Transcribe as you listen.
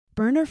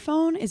Burner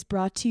Phone is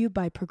brought to you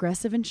by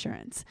Progressive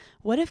Insurance.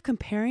 What if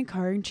comparing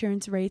car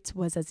insurance rates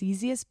was as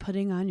easy as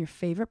putting on your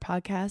favorite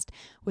podcast?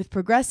 With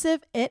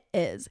Progressive, it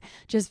is.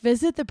 Just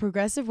visit the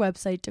Progressive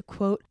website to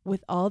quote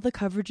with all the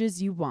coverages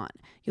you want.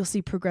 You'll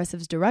see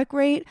Progressive's direct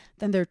rate,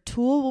 then their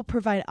tool will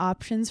provide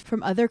options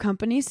from other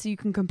companies so you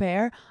can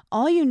compare.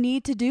 All you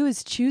need to do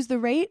is choose the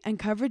rate and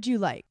coverage you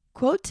like.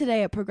 Quote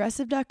today at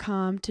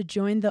Progressive.com to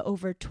join the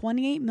over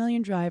 28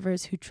 million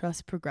drivers who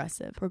trust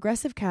Progressive.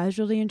 Progressive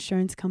Casualty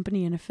Insurance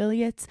Company and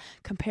Affiliates.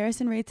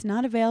 Comparison rates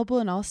not available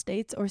in all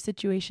states or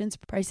situations.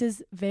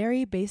 Prices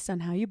vary based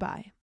on how you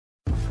buy.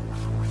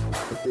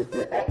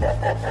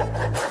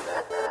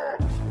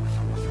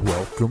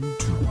 Welcome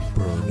to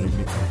Burning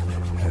in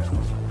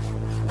Hell.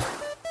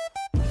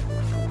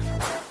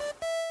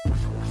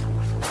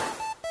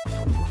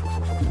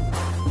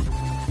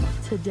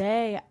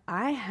 Today,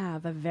 I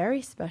have a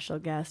very special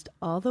guest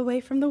all the way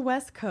from the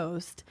West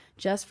Coast,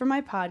 just for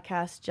my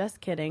podcast.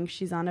 Just kidding.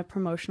 She's on a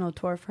promotional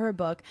tour for her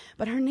book,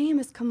 but her name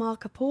is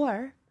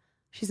Komalesque.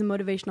 She's a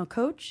motivational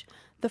coach.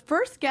 The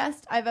first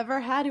guest I've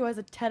ever had who has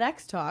a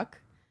TEDx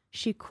talk.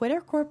 She quit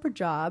her corporate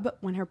job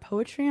when her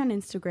poetry on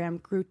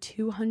Instagram grew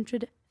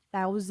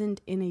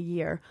 200,000 in a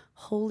year.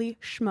 Holy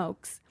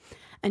smokes.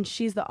 And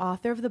she's the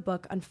author of the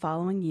book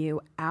Unfollowing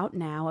You, out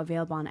now,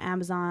 available on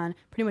Amazon,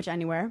 pretty much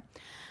anywhere.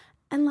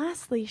 And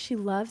lastly, she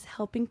loves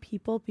helping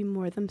people be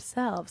more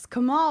themselves.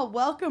 Kamal,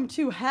 welcome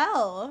to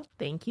hell.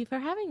 Thank you for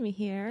having me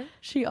here.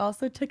 She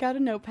also took out a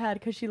notepad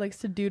because she likes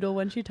to doodle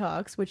when she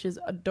talks, which is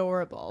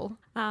adorable.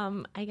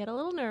 I get a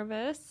little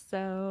nervous,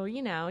 so,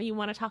 you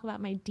want to talk about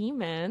my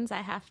demons,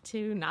 I have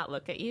to not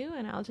look at you,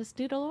 and I'll just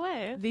doodle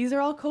away. These are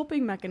all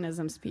coping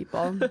mechanisms,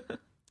 people.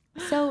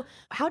 So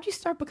how'd you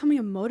start becoming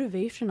a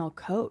motivational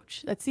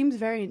coach? That seems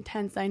very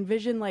intense. I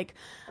envision like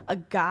a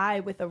guy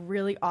with a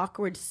really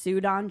awkward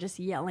suit on just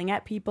yelling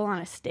at people on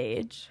a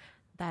stage.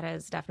 That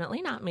is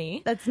definitely not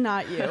me. That's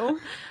not you.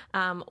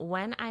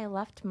 When I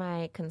left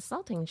my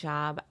consulting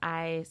job,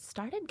 I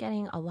started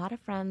getting a lot of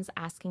friends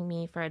asking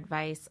me for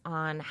advice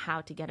on how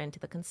to get into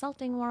the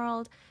consulting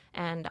world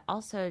and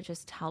also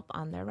just help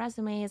on their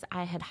resumes.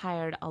 I had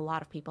hired a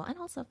lot of people and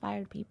also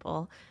fired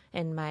people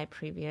in my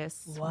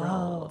previous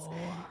roles.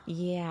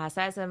 Yeah,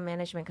 so as a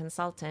management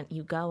consultant,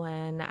 you go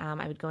in,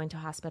 I would go into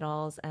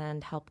hospitals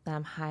and help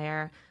them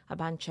hire a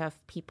bunch of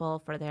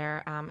people for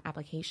their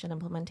application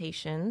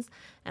implementations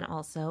and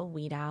also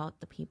weed out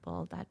the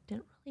people that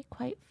didn't really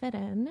quite fit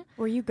in.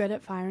 Were you good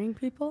at firing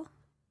people?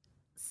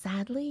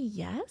 Sadly,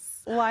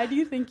 yes. Why do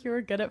you think you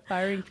were good at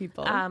firing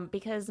people?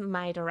 Because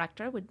my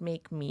director would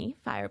make me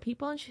fire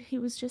people, and he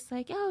was just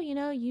like, "Oh,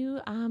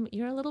 you're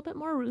a little bit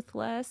more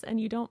ruthless, and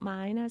you don't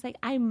mind." I was like,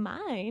 "I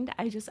mind.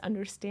 I just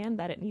understand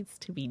that it needs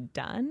to be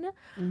done."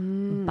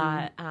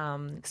 But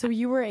so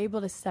you were able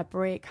to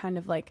separate kind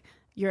of like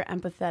your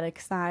empathetic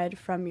side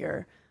from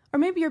your, or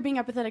maybe you're being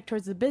empathetic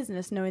towards the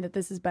business, knowing that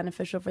this is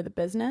beneficial for the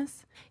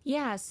business.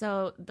 Yeah.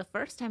 So the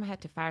first time I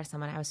had to fire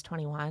someone, I was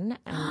 21,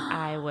 and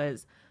I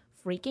was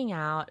freaking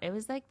out. It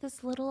was like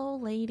this little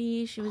old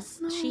lady.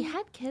 She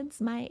had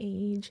kids my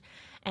age.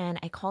 And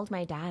I called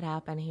my dad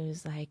up and he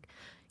was like,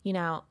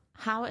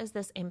 how is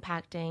this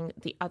impacting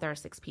the other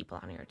 6 people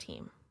on your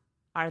team?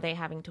 Are they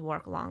having to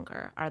work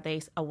longer? Are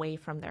they away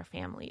from their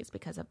families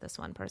because of this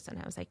one person?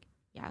 I was like,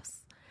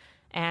 yes.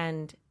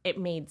 And it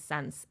made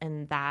sense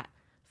in that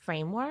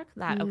framework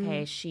that,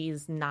 okay,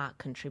 she's not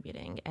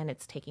contributing and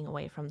it's taking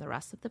away from the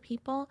rest of the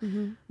people.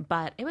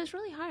 But it was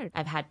really hard.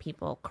 I've had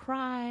people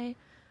cry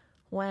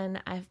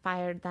when I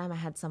fired them. I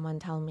had someone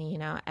tell me,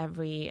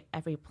 every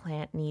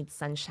plant needs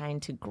sunshine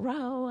to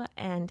grow.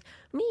 And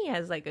me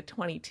as like a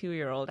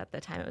 22-year-old at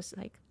the time, I was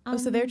like,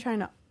 so they're trying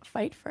to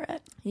fight for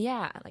it.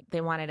 Yeah, like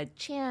they wanted a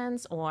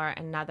chance or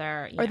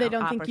another, or they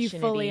don't think you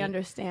fully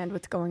understand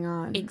what's going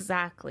on.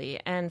 Exactly.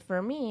 And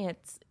for me,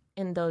 it's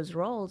in those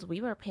roles,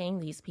 we were paying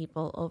these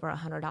people over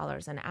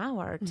 $100 an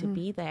hour to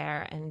be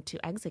there and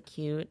to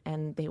execute,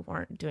 and they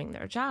weren't doing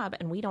their job.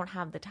 And we don't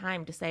have the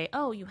time to say,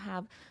 oh, you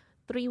have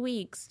 3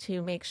 weeks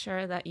to make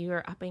sure that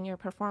you're upping your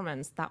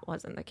performance. That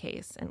wasn't the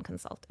case in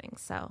consulting.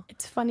 So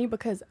it's funny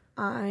because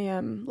I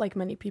am, like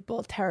many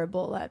people,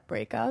 terrible at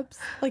breakups.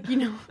 Like,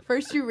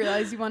 first you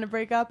realize you want to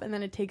break up and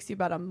then it takes you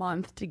about a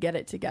month to get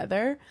it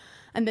together.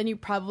 And then you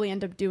probably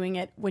end up doing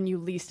it when you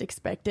least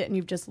expect it and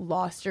you've just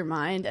lost your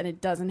mind and it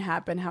doesn't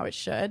happen how it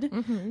should.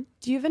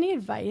 Do you have any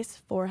advice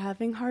for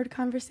having hard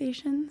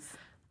conversations?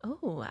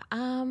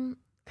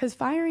 Because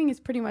firing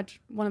is pretty much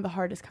one of the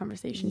hardest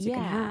conversations you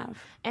can have.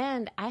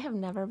 And I have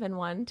never been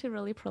one to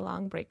really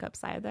prolong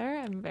breakups either.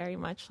 I'm very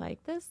much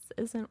like, this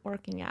isn't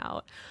working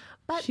out.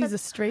 But she's a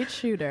straight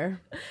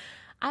shooter.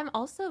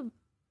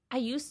 I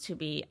used to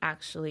be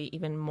actually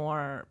even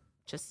more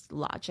just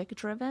logic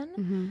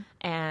driven.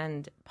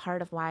 And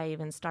part of why I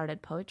even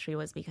started poetry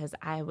was because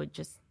I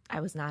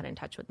was not in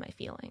touch with my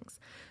feelings.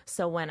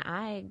 So when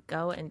I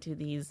go into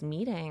these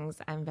meetings,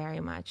 I'm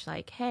very much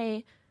like,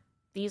 hey,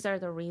 these are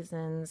the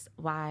reasons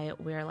why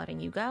we're letting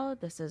you go.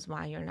 This is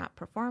why you're not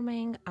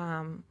performing.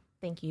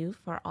 Thank you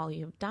for all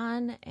you've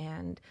done,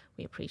 and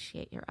we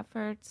appreciate your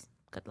efforts.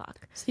 good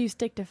luck. So you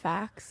stick to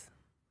facts?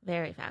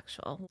 Very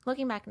factual.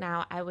 Looking back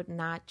now, I would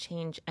not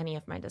change any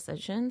of my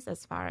decisions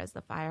as far as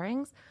the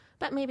firings,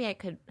 but maybe I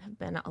could have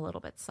been a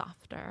little bit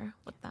softer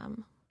with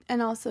them.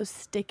 And also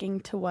sticking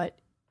to what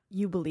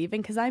you believe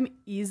in, because I'm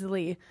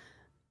easily,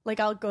 like,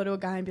 I'll go to a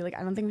guy and be like,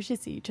 I don't think we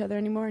should see each other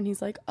anymore. And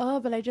he's like,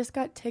 oh, but I just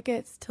got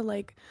tickets to,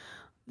 like,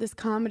 this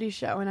comedy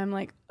show. And I'm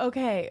like,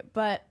 okay,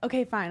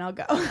 fine, I'll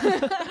go.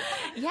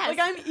 Yes. Like,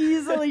 I'm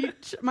easily,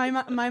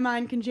 my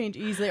mind can change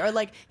easily. Or,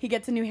 like, he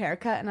gets a new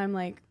haircut and I'm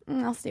like,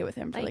 I'll stay with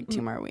him for, like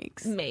 2 more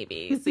weeks.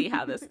 Maybe. See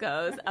how this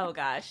goes. Oh,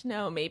 gosh.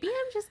 No, maybe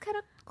I'm just kind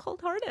of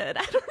cold-hearted.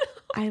 I don't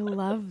know. I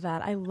love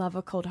that. I love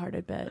a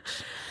cold-hearted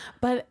bitch.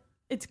 But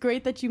it's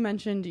great that you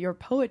mentioned your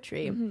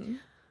poetry. Mm-hmm.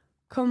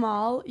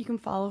 Komal, you can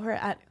follow her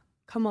at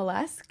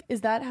Komalesque.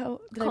 Is that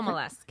how?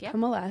 Komalesque, yeah.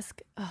 Komalesque.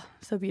 Oh,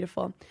 so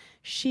beautiful.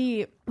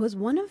 She was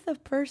one of the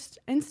first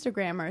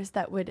Instagrammers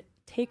that would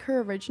take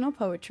her original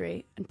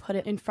poetry and put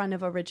it in front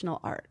of original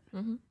art.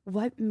 Mm-hmm.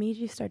 What made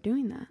you start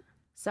doing that?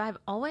 So I've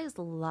always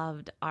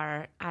loved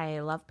art. I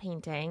love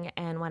painting.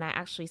 And when I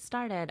actually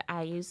started,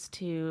 I used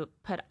to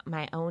put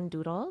my own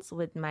doodles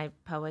with my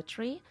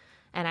poetry.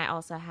 And I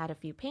also had a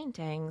few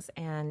paintings.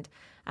 And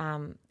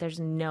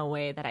there's no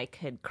way that I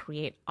could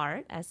create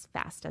art as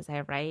fast as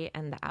I write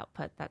and the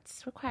output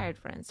that's required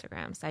for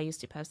Instagram. So I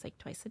used to post like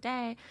twice a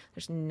day.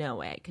 There's no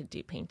way I could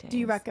do paintings. Do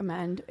you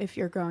recommend, if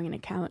you're growing an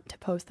account, to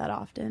post that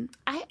often?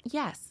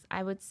 Yes,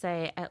 I would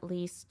say at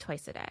least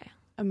twice a day.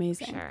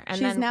 Amazing. Sure. And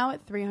she's now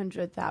at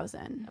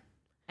 300,000.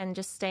 And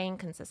just staying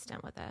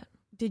consistent with it.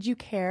 Did you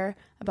care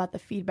about the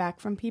feedback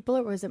from people,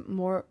 or was it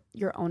more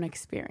your own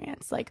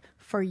experience, like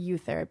for you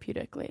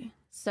therapeutically?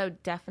 So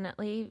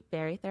definitely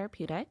very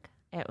therapeutic.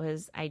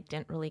 I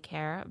didn't really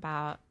care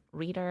about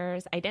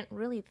readers. I didn't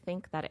really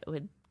think that it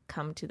would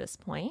come to this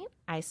point.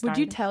 Would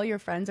you tell your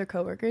friends or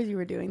coworkers you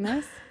were doing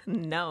this?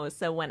 No.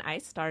 So when I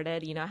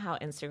started, you know how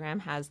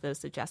Instagram has those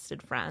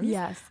suggested friends?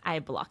 Yes. I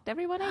blocked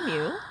everyone I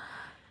knew.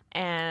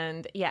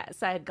 And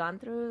so I had gone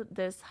through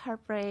this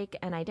heartbreak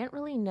and I didn't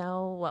really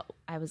know what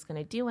I was going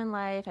to do in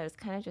life. I was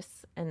kind of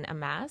just in a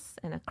mess,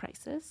 in a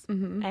crisis.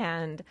 Mm-hmm.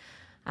 And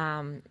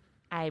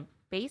I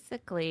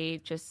basically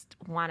just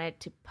wanted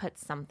to put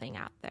something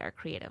out there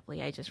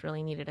creatively. I just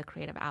really needed a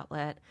creative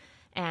outlet.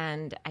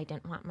 And I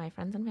didn't want my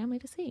friends and family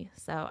to see.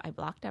 So I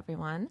blocked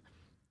everyone.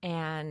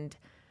 And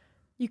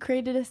you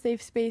created a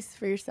safe space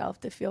for yourself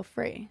to feel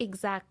free.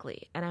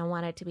 Exactly. And I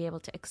wanted to be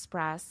able to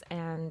express.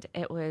 And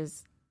it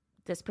was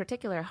this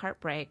particular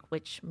heartbreak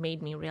which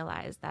made me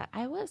realize that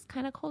I was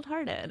kind of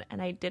cold-hearted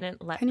and I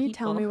didn't let people... Can you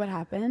tell me what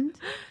happened?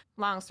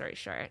 Long story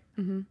short,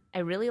 I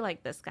really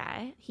liked this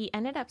guy. He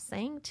ended up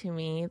saying to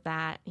me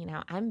that,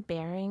 I'm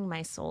bearing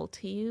my soul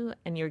to you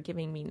and you're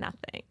giving me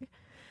nothing.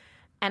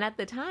 And at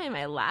the time,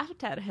 I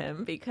laughed at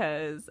him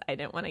because I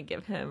didn't want to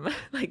give him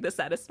like the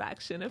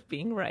satisfaction of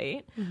being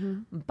right.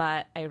 Mm-hmm.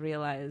 But I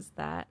realized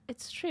that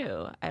it's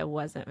true. I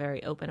wasn't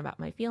very open about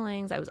my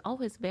feelings. I was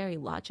always very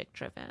logic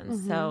driven.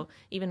 Mm-hmm. So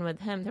even with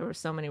him, there were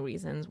so many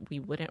reasons we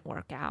wouldn't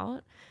work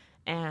out.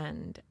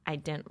 And I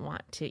didn't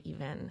want to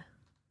even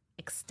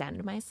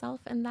extend myself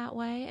in that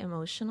way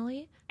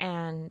emotionally.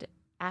 And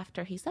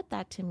after he said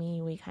that to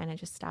me, we kind of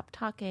just stopped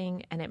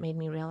talking, and it made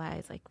me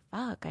realize, like,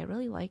 fuck, I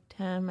really liked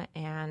him.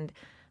 And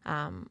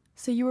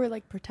so you were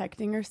like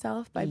protecting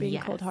yourself by being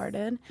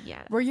cold-hearted?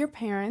 Yes. Were your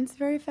parents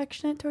very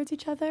affectionate towards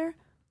each other?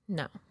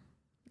 No.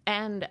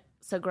 And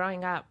so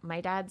growing up,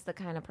 my dad's the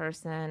kind of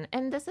person,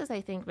 and this is,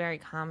 I think, very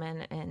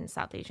common in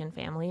South Asian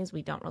families.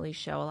 We don't really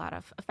show a lot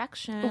of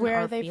affection. Where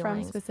are they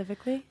from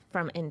specifically?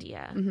 From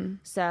India. Mm-hmm.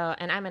 So,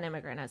 and I'm an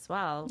immigrant as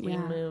well. We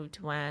moved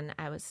when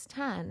I was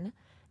 10.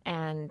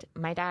 And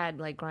my dad,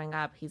 like growing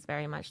up, he's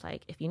very much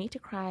like, if you need to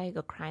cry,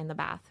 go cry in the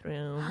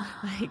bathroom.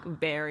 Like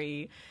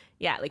very,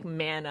 like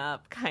man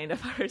up kind of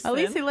person. At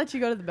least he let you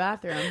go to the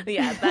bathroom.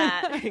 Yeah,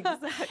 that,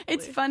 exactly.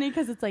 It's funny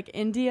because it's like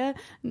India,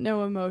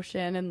 no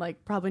emotion, and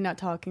like probably not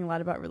talking a lot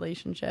about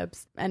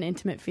relationships and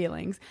intimate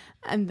feelings.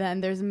 And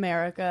then there's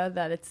America,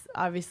 that it's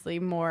obviously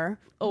more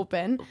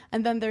open.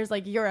 And then there's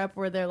like Europe,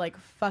 where they're like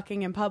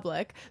fucking in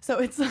public. So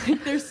it's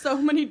like there's so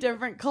many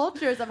different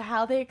cultures of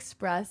how they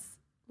express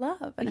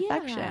love and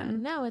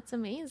affection. No, it's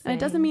amazing. And it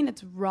doesn't mean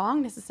it's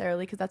wrong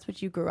necessarily, because that's what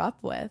you grew up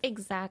with.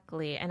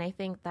 Exactly. And I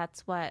think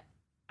that's what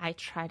I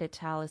try to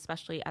tell,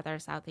 especially other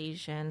South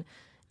Asian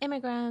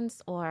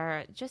immigrants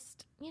or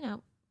just,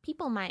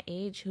 people my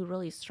age who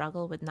really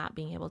struggle with not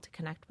being able to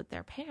connect with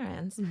their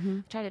parents.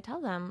 Mm-hmm. I try to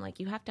tell them, like,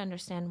 you have to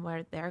understand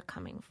where they're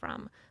coming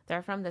from.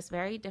 They're from this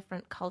very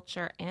different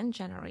culture and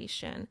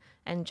generation.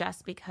 And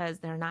just because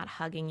they're not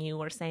hugging you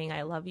or saying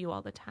I love you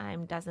all the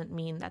time doesn't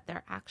mean that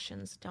their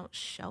actions don't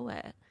show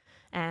it.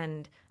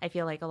 And I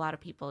feel like a lot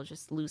of people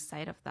just lose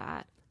sight of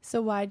that.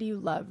 So why do you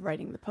love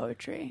writing the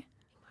poetry?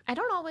 I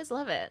don't always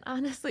love it,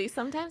 honestly.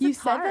 Sometimes it's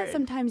hard. You said that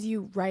sometimes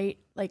you write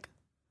like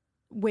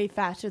way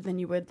faster than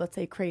you would, let's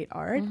say, create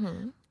art.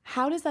 Mm-hmm.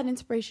 How does that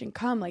inspiration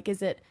come? Like,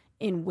 is it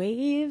in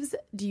waves?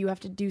 Do you have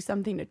to do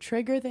something to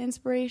trigger the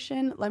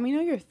inspiration? Let me know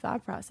your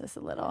thought process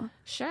a little.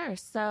 Sure.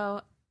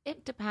 So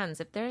it depends.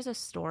 If there's a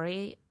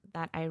story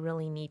that I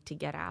really need to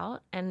get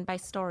out. And by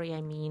story,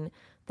 I mean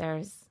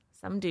there's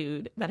some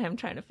dude that I'm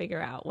trying to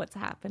figure out what's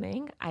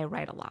happening. I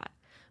write a lot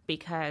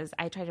because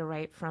I try to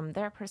write from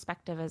their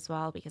perspective as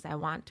well, because I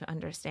want to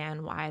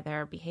understand why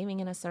they're behaving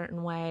in a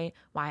certain way,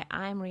 why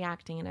I'm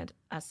reacting in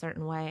a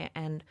certain way,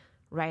 and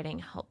writing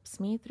helps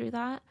me through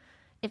that.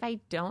 If I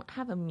don't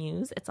have a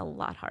muse, it's a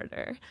lot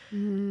harder.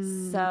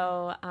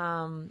 So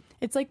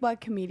it's like why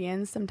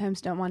comedians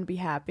sometimes don't want to be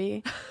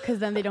happy, because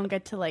then they don't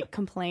get to like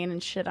complain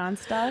and shit on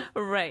stuff.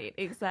 Right,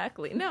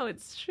 exactly. No,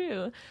 it's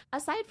true.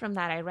 Aside from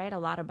that, I write a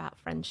lot about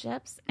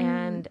friendships,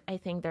 and I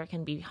think there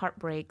can be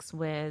heartbreaks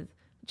with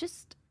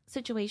just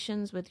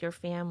situations with your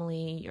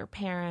family, your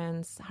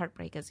parents.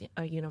 Heartbreak is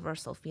a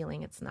universal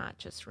feeling. It's not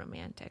just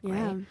romantic,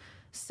 right?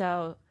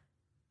 So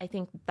I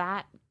think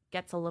that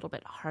gets a little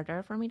bit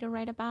harder for me to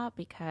write about,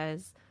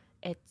 because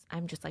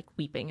I'm just like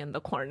weeping in the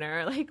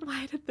corner, like,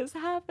 why did this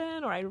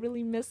happen? Or I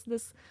really miss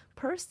this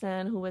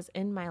person who was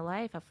in my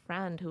life, a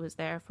friend who was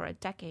there for a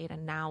decade,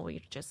 and now we're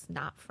just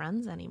not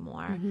friends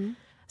anymore.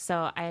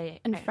 So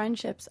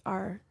friendships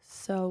are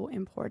so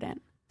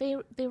important.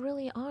 They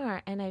really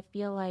are. And I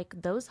feel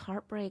like those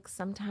heartbreaks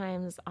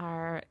sometimes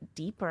are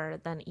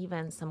deeper than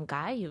even some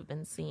guy you've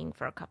been seeing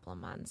for a couple of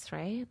months,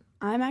 right?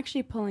 I'm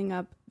actually pulling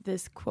up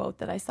this quote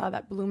that I saw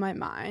that blew my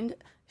mind.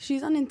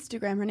 She's on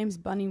Instagram. Her name's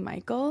Bunny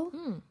Michael,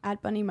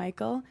 at Bunny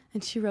Michael.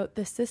 And she wrote,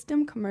 "The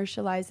system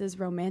commercializes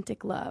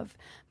romantic love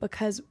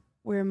because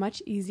we're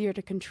much easier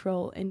to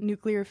control in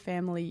nuclear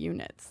family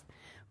units.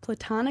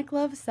 Platonic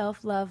love,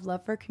 self-love,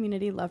 love for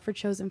community, love for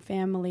chosen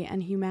family,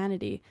 and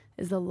humanity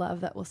is the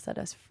love that will set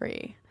us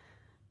free."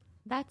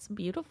 That's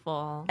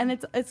beautiful. And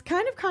it's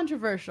kind of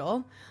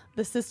controversial.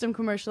 The system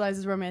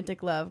commercializes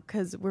romantic love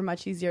because we're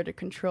much easier to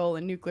control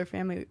in nuclear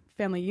family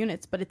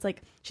units. But it's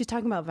like she's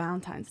talking about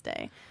Valentine's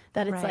Day.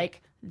 That it's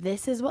like,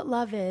 this is what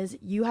love is.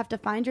 You have to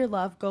find your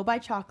love. Go buy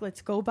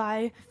chocolates. Go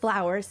buy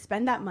flowers.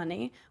 Spend that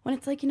money. When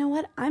it's like, you know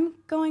what? I'm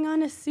going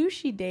on a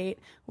sushi date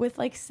with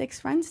like 6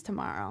 friends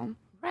tomorrow.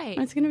 Right.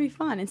 And it's going to be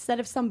fun. Instead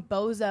of some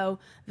bozo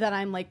that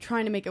I'm like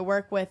trying to make it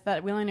work with,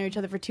 that we only know each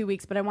other for 2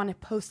 weeks, but I want to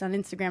post on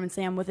Instagram and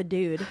say I'm with a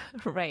dude.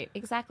 Right,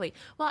 exactly.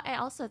 Well, I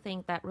also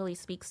think that really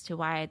speaks to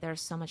why there's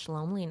so much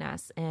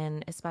loneliness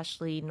in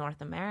especially North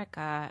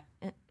America,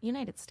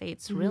 United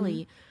States,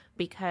 really,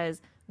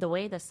 because the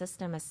way the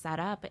system is set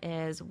up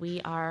is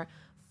we are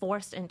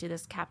forced into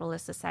this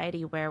capitalist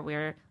society where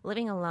we're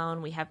living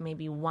alone. We have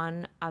maybe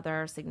one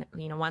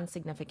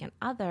significant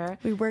other.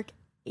 We work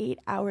 8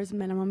 hours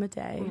minimum a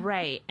day.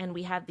 Right. And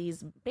we have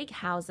these big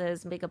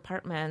houses, big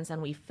apartments,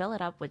 and we fill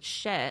it up with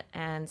shit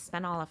and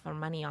spend all of our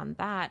money on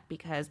that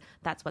because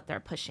that's what they're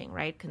pushing,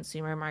 right?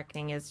 Consumer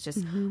marketing is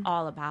just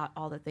all about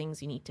all the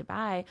things you need to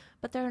buy,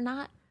 but they're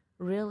not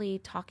really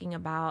talking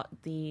about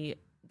the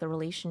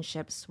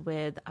relationships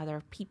with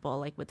other people,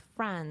 like with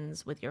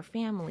friends, with your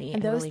family.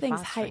 And those really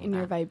things heighten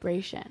your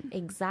vibration.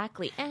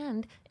 Exactly.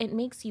 And it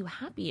makes you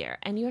happier.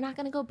 And you're not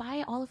going to go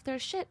buy all of their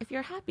shit if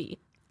you're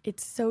happy.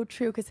 It's so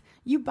true, because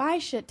you buy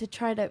shit to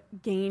try to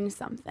gain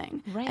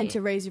something and to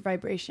raise your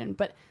vibration.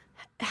 But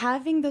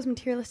having those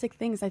materialistic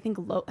things, I think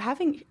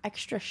having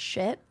extra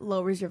shit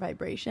lowers your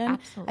vibration.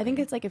 Absolutely. I think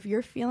it's like if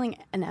you're feeling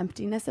an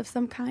emptiness of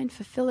some kind,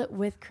 fulfill it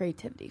with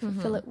creativity,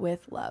 fulfill it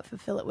with love,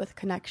 fulfill it with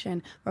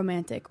connection,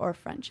 romantic or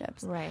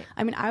friendships. Right.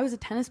 I mean, I was a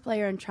tennis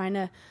player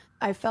and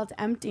I felt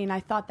empty, and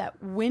I thought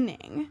that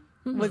winning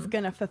was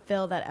going to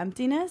fulfill that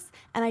emptiness.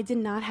 And I did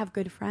not have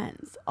good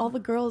friends. All the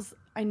girls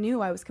I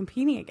knew I was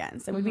competing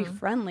against, and we'd be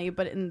friendly,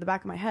 but in the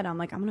back of my head, I'm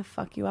like, I'm going to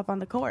fuck you up on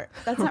the court.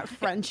 That's not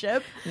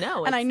friendship.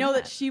 No, and I know not.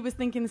 that she was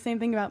thinking the same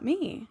thing about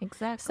me.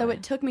 Exactly. So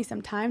it took me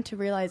some time to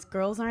realize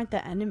girls aren't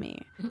the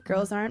enemy.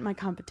 Girls aren't my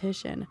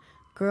competition.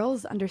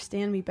 Girls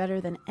understand me better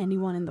than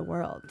anyone in the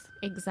world.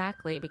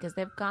 Exactly, because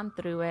they've gone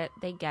through it.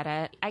 They get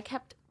it. I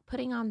kept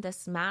putting on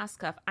this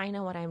mask of, I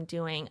know what I'm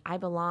doing. I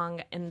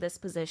belong in this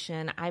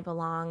position. I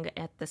belong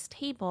at this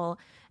table.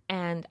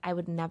 And I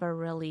would never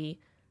really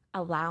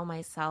allow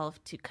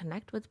myself to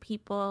connect with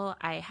people.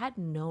 I had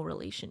no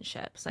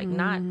relationships, like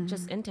not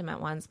just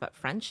intimate ones, but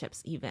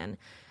friendships even.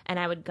 And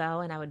I would go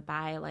and I would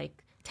buy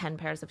like 10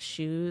 pairs of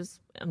shoes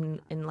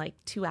in like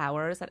 2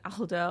 hours at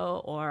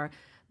Aldo, or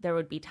there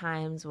would be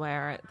times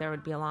where there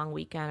would be a long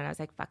weekend and I was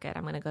like, fuck it,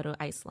 I'm going to go to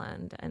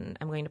Iceland and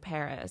I'm going to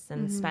Paris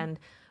and spend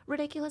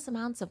ridiculous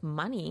amounts of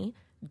money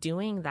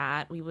doing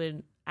that. We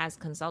would, as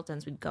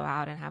consultants, we'd go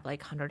out and have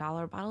like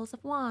 $100 bottles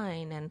of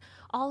wine and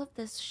all of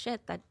this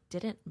shit that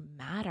didn't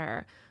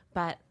matter.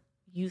 But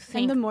you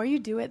think... And the more you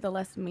do it, the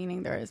less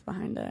meaning there is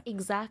behind it.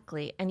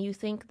 Exactly. And you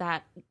think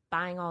that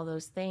buying all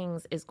those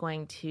things is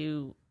going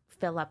to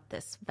fill up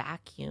this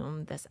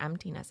vacuum, this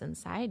emptiness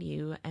inside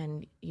you,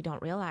 and you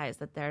don't realize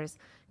that there's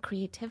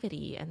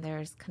creativity and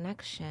there's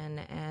connection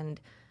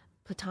and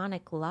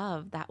platonic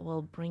love that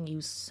will bring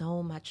you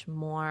so much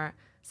more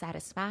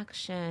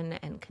satisfaction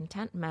and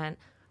contentment.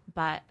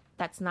 But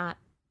that's not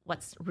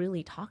what's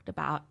really talked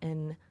about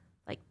in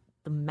like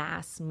the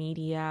mass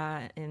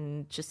media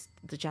and just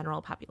the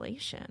general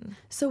population.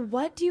 So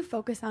what do you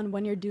focus on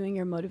when you're doing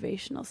your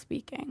motivational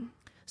speaking?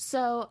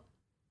 So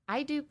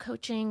I do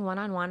coaching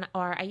one-on-one,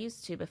 or I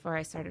used to before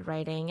I started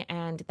writing,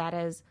 and that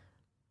is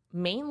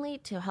mainly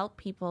to help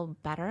people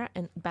better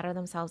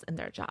themselves in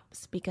their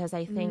jobs. Because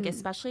I think,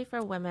 especially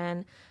for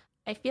women,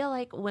 I feel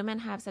like women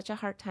have such a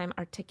hard time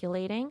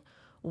articulating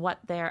what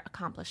their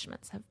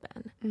accomplishments have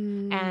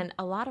been. And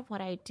a lot of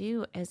what I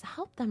do is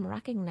help them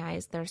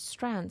recognize their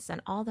strengths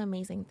and all the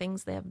amazing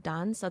things they have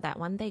done, so that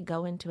when they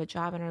go into a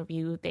job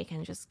interview, they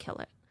can just kill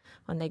it.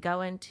 When they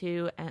go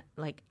into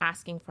like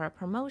asking for a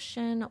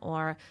promotion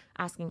or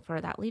asking for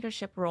that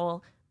leadership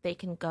role, they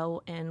can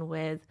go in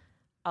with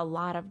a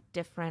lot of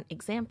different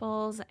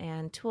examples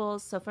and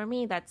tools. So for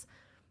me, that's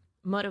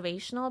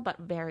motivational, but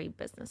very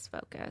business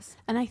focused.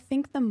 And I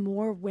think the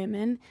more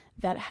women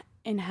that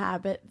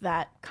inhabit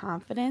that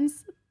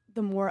confidence,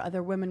 the more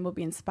other women will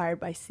be inspired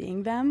by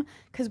seeing them,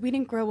 because we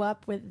didn't grow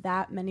up with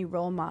that many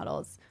role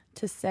models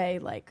to say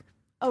like,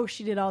 oh,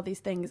 she did all these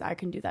things, I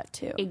can do that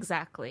too.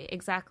 Exactly.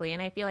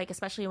 And I feel like,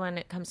 especially when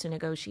it comes to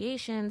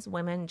negotiations,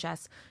 women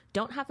just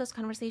don't have those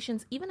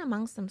conversations even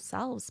amongst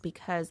themselves,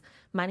 because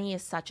money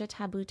is such a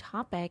taboo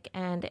topic,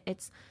 and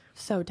it's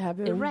so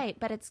taboo. Right.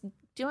 But it's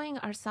doing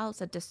ourselves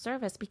a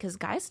disservice, because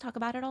guys talk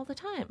about it all the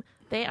time.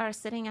 They are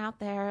sitting out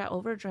there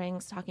over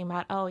drinks talking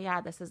about, oh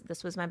yeah, this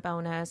was my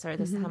bonus, or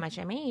this is how much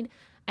I made.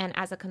 And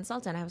as a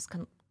consultant, I was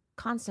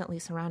constantly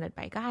surrounded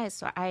by guys.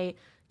 So I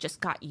just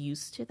got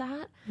used to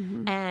that.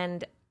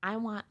 And I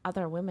want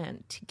other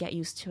women to get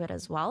used to it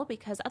as well,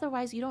 because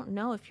otherwise you don't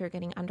know if you're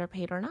getting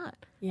underpaid or not.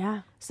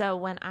 Yeah. So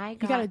when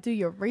you got to do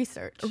your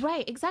research.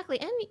 Right, exactly.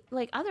 And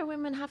like other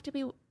women have to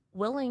be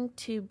willing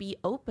to be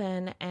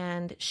open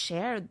and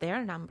share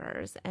their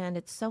numbers. And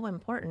it's so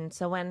important.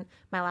 So when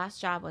my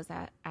last job was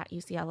at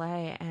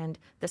UCLA, and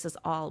this is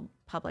all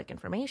public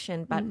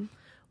information, but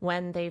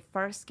when they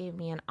first gave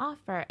me an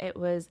offer,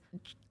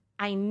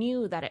 I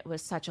knew that it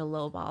was such a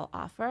lowball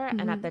offer.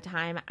 And at the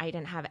time, I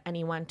didn't have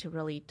anyone to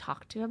really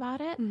talk to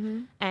about it.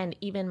 And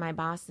even my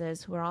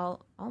bosses, who are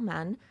all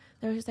men,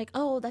 they were just like,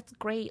 oh, that's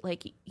great.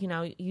 Like,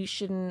 you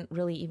shouldn't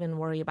really even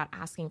worry about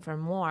asking for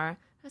more.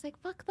 I was like,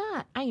 fuck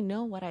that. I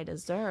know what I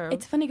deserve.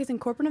 It's funny because in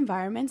corporate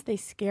environments, they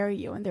scare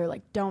you and they're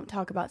like, don't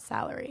talk about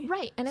salary.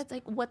 Right. And it's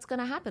like, what's going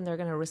to happen? They're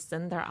going to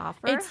rescind their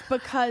offer? It's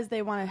because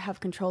they want to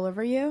have control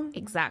over you.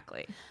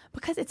 Exactly.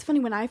 Because it's funny,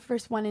 when I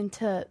first went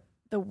into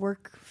the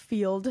work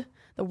field,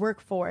 the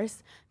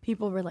workforce,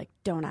 people were like,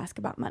 don't ask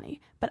about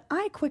money. But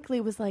I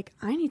quickly was like,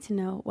 I need to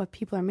know what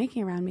people are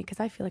making around me,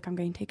 because I feel like I'm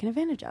getting taken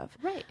advantage of.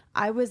 Right.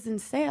 I was in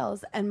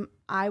sales, and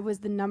I was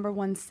the number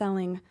one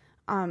selling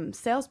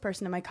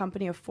salesperson in my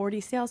company of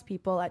 40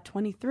 salespeople at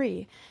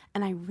 23.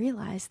 And I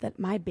realized that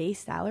my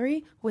base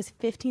salary was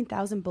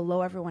 $15,000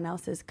 below everyone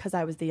else's, because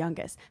I was the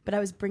youngest, but I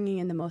was bringing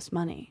in the most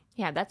money.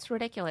 Yeah, that's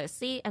ridiculous.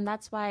 See, and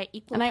that's why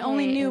equal And I pay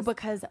only knew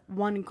because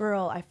one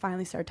girl I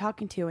finally started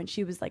talking to, and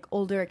she was like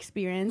older,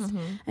 experienced,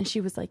 and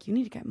she was like, you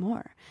need to get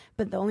more.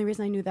 But the only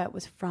reason I knew that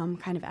was from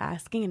kind of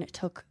asking, and it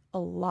took a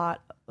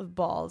lot of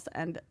balls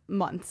and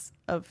months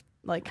of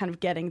like kind of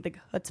getting the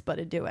chutzpah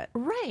to do it.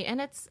 Right. And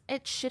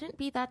it shouldn't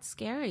be that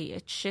scary.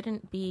 It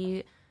shouldn't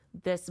be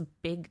this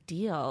big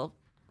deal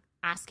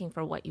asking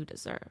for what you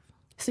deserve.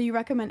 So you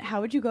recommend, how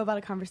would you go about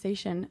a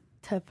conversation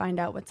to find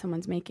out what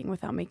someone's making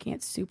without making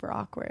it super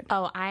awkward?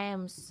 Oh, I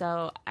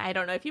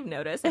don't know if you've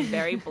noticed, I'm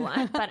very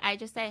blunt, but I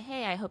just say,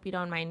 hey, I hope you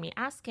don't mind me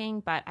asking,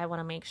 but I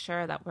want to make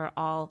sure that we're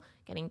all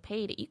getting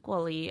paid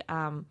equally.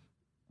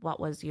 What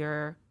was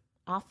your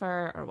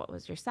offer, or what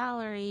was your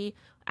salary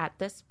at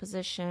this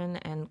position?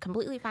 And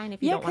completely fine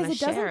if you don't want to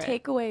share it. Yeah, because it doesn't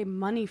take away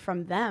money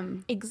from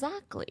them.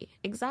 Exactly.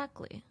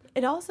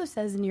 It also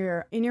says in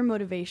your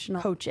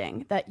motivational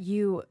coaching that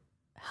you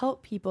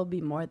help people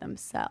be more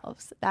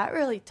themselves. That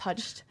really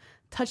touched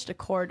a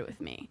chord with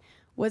me.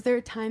 Was there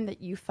a time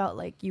that you felt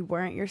like you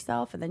weren't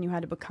yourself and then you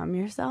had to become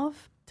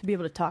yourself to be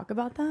able to talk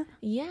about that?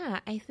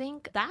 Yeah, I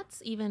think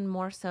that's even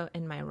more so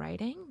in my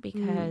writing,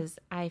 because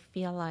I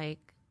feel like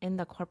in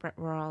the corporate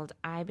world,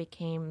 I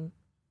became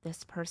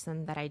this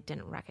person that I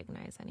didn't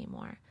recognize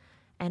anymore.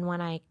 And when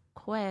I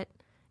quit,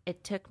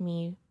 it took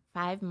me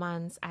 5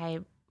 months. I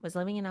was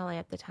living in LA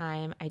at the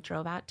time. I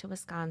drove out to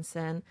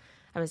Wisconsin.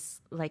 I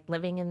was like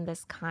living in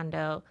this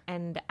condo,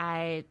 and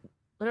I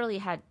literally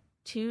had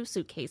 2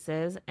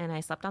 suitcases, and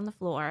I slept on the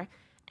floor.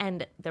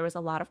 And there was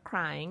a lot of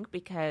crying,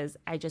 because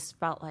I just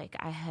felt like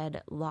I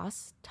had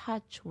lost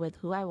touch with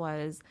who I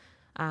was.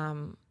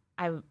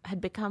 I had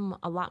become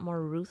a lot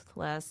more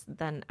ruthless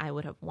than I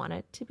would have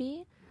wanted to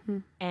be.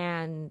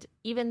 And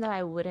even though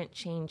I wouldn't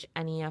change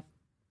any of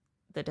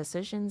the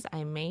decisions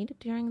I made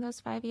during those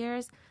 5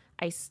 years,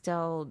 I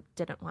still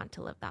didn't want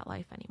to live that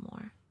life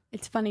anymore.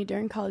 It's funny,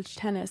 during college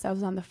tennis, I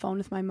was on the phone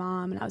with my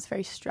mom, and I was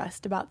very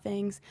stressed about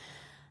things.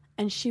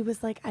 And she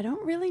was like, I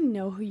don't really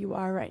know who you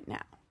are right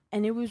now.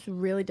 And it was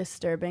really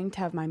disturbing to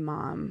have my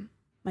mom,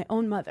 my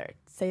own mother,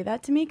 say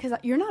that to me, because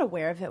you're not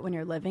aware of it when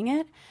you're living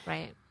it.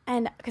 Right.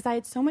 And because I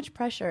had so much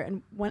pressure.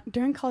 And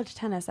during college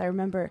tennis, I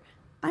remember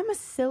I'm a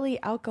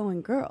silly,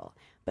 outgoing girl.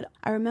 But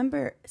I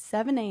remember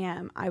 7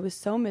 a.m., I was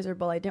so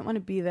miserable. I didn't want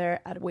to be there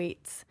at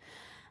weights.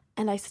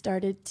 And I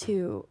started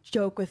to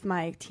joke with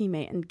my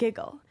teammate and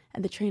giggle.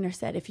 And the trainer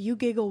said, if you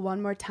giggle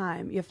one more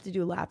time, you have to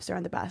do laps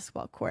around the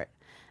basketball court.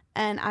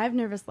 And I have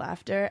nervous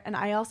laughter. And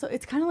I also,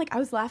 it's kind of like I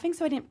was laughing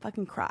so I didn't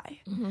fucking cry.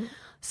 Mm-hmm.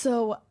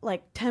 So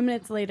like 10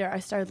 minutes later, I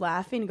started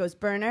laughing. He goes,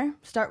 Burner,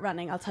 start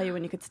running. I'll tell you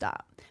when you could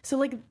stop. So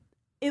like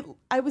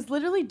I was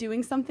literally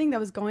doing something that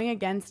was going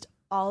against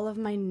all of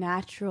my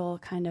natural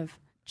kind of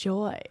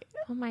joy.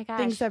 Oh my gosh.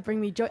 Things that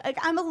bring me joy. Like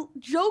I'm a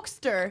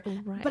jokester,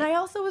 Right. but I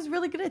also was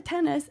really good at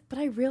tennis. But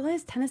I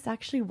realized tennis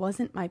actually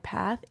wasn't my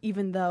path,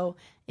 even though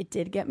it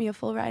did get me a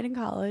full ride in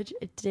college.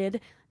 It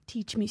did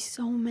teach me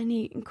so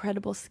many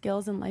incredible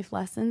skills and life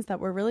lessons that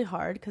were really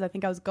hard because I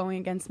think I was going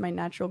against my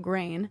natural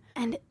grain.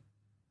 And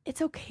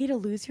it's okay to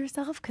lose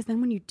yourself, because then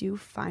when you do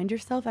find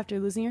yourself after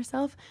losing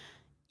yourself,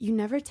 you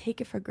never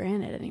take it for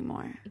granted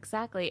anymore.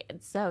 Exactly.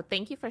 So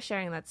thank you for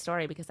sharing that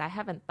story, because I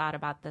haven't thought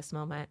about this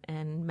moment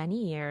in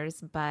many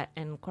years, but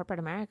in corporate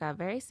America, a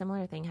very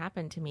similar thing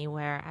happened to me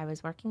where I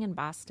was working in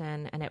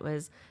Boston and it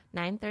was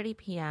 9:30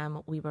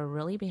 p.m. We were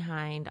really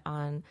behind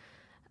on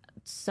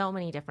so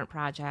many different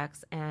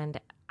projects, and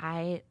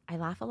I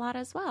laugh a lot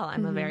as well.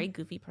 I'm a very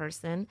goofy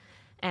person.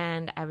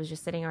 And I was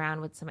just sitting around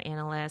with some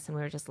analysts and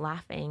we were just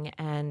laughing,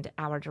 and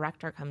our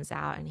director comes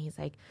out and he's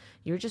like,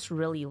 you're just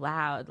really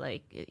loud.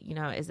 Like, you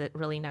know, is it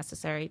really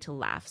necessary to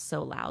laugh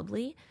so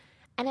loudly?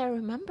 And I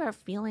remember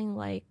feeling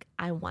like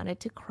I wanted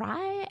to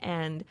cry.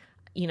 And,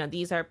 you know,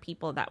 these are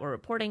people that were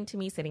reporting to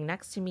me, sitting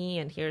next to me.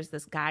 And here's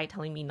this guy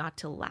telling me not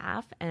to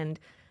laugh.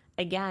 And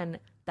again,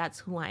 that's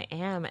who I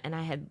am. And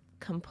I had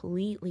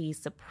completely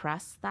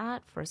suppressed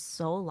that for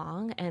so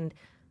long. And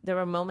there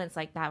were moments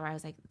like that where I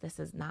was like, this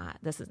is not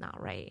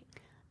right.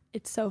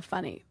 It's so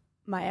funny.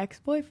 My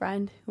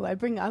ex-boyfriend, who I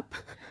bring up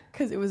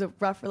because it was a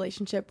rough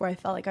relationship where I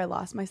felt like I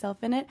lost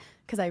myself in it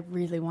because I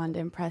really wanted to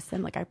impress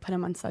him. Like I put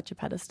him on such a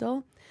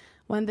pedestal.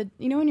 When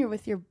you're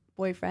with your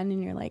boyfriend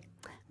and you're like,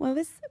 what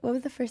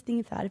was the first thing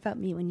you thought about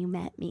me when you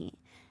met me?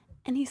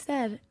 And he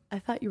said, I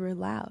thought you were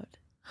loud.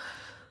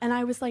 And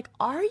I was like,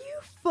 are you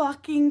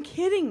fucking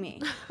kidding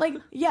me? Like,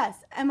 yes,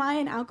 am I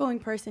an outgoing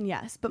person?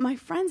 Yes. But my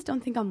friends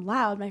don't think I'm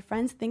loud. My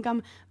friends think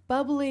I'm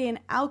bubbly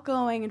and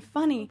outgoing and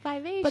funny.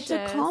 Vivacious. But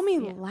to call me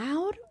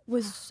loud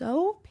was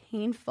so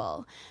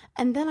painful.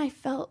 And then I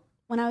felt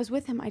when I was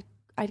with him,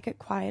 I'd get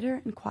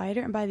quieter and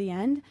quieter. And by the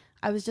end,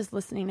 I was just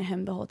listening to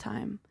him the whole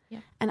time.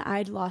 Yeah. And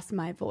I'd lost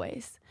my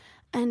voice.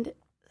 And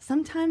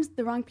sometimes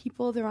the wrong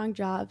people, the wrong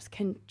jobs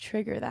can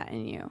trigger that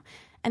in you.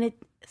 And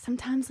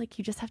sometimes like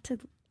you just have to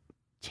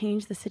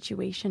change the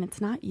situation. It's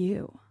not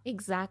you.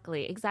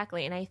 Exactly.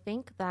 And I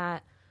think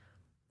that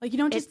like you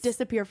don't just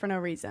disappear for no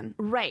reason.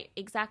 Right.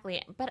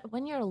 Exactly. But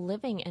when you're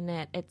living in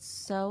it, it's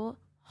so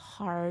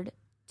hard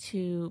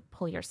to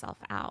pull yourself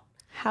out.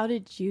 How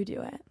did you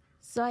do it?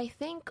 So I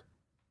think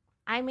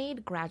I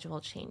made gradual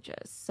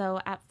changes.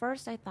 So at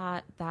first I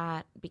thought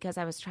that because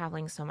I was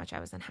traveling so much, I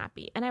was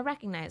unhappy. And I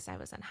recognized I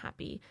was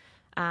unhappy.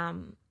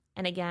 And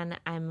again,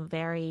 I'm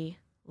very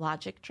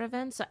logic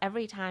driven. So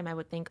every time I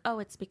would think, oh,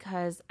 it's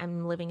because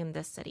I'm living in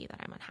this city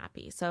that I'm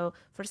unhappy. So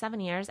for 7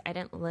 years, I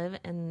didn't live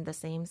in the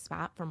same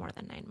spot for more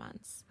than 9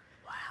 months.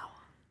 Wow.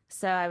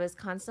 So I was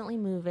constantly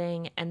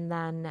moving. And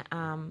then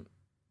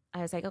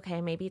I was like,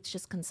 okay, maybe it's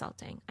just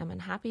consulting. I'm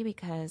unhappy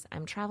because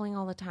I'm traveling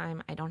all the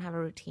time. I don't have a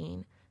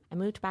routine. I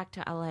moved back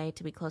to LA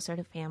to be closer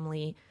to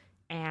family.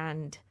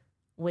 And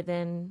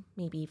within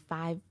maybe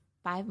five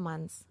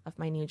months of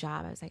my new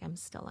job, I was like, I'm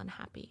still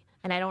unhappy.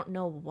 And I don't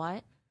know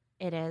what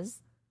it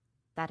is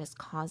that is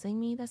causing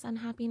me this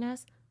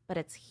unhappiness, but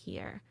it's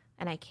here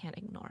and I can't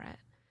ignore it.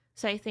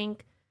 So I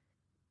think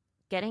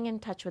getting in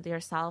touch with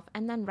yourself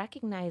and then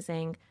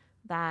recognizing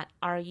that,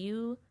 are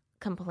you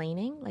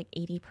complaining like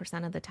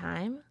 80% of the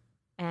time?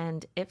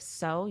 And if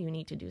so, you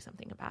need to do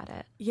something about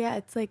it. Yeah,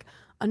 it's like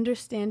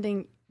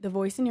understanding the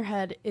voice in your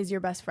head is your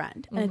best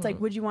friend. And it's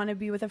like, would you want to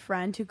be with a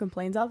friend who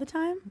complains all the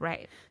time?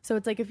 Right. So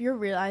it's like if you're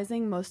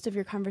realizing most of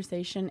your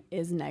conversation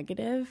is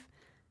negative,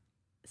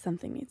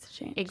 something needs to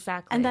change.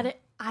 Exactly. And that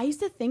I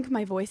used to think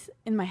my voice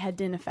in my head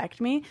didn't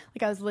affect me.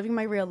 Like I was living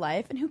my real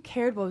life and who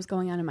cared what was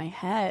going on in my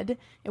head?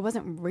 It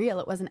wasn't real.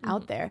 It wasn't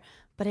out there.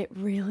 But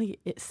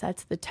it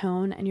sets the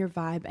tone and your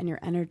vibe and your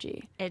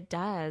energy. It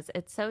does.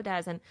 It so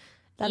does. And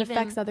that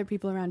affects other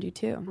people around you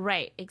too.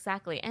 Right,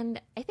 exactly.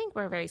 And I think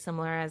we're very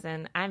similar, as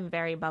in I'm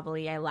very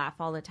bubbly. I laugh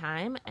all the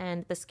time.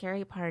 And the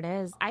scary part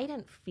is I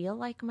didn't feel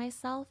like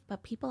myself,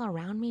 but people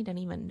around me didn't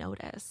even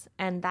notice.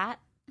 And that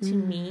to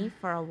me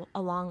for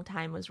a long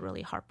time was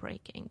really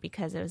heartbreaking,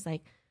 because it was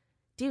like,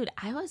 dude,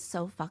 I was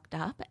so fucked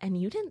up and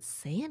you didn't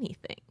say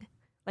anything.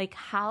 Like,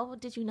 how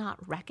did you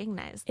not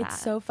recognize that? It's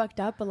so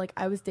fucked up, but like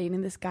I was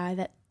dating this guy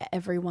that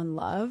everyone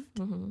loved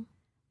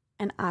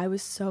and I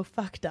was so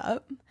fucked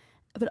up.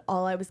 But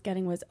all I was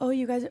getting was, oh,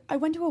 you guys, I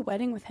went to a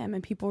wedding with him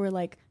and people were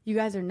like, you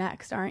guys are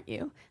next, aren't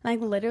you? And I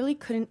literally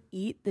couldn't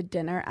eat the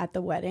dinner at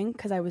the wedding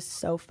because I was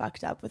so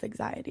fucked up with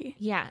anxiety.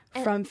 Yeah.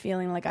 From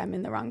feeling like I'm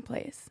in the wrong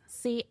place.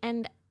 See,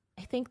 and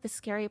I think the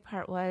scary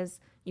part was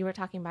you were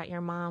talking about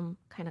your mom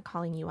kind of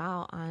calling you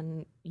out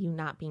on you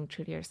not being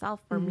true to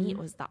yourself. For me, it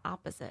was the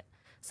opposite.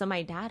 So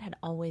my dad had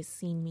always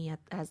seen me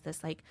as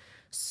this like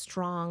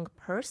strong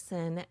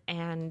person,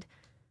 and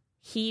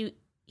he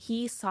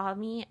saw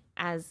me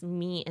as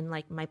me in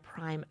like my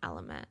prime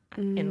element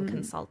in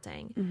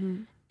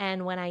consulting.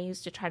 And when I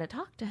used to try to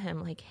talk to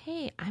him like,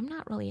 hey, I'm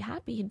not really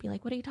happy, he'd be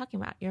like, what are you talking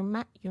about? You're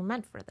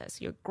meant for this.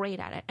 You're great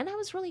at it. And I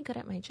was really good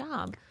at my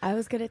job. I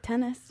was good at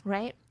tennis.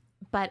 Right.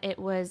 But it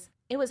was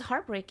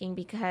heartbreaking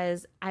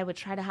because I would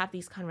try to have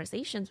these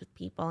conversations with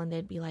people and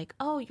they'd be like,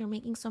 oh, you're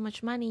making so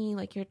much money.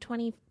 Like, you're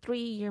 23,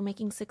 you're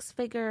making 6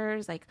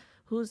 figures. Like,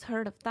 who's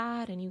heard of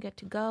that? And you get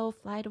to go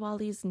fly to all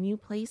these new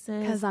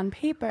places. Because on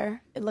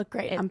paper, it looked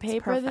great. On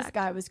paper, perfect. This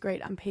guy was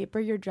great. On paper,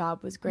 your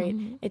job was great.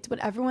 It's what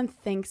everyone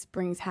thinks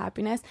brings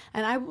happiness.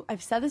 And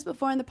I've said this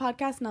before in the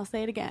podcast, and I'll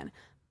say it again.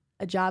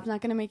 A job's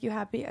not going to make you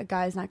happy. A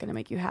guy's not going to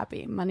make you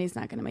happy. Money's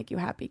not going to make you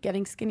happy.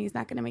 Getting skinny is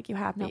not going to make you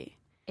happy. Nope.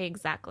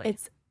 Exactly.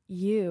 It's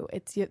you.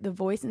 It's the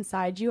voice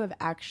inside you of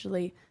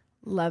actually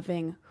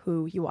loving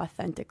who you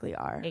authentically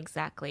are.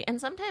 Exactly. And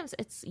sometimes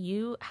it's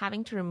you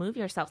having to remove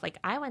yourself. Like,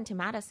 I went to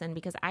Madison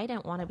because I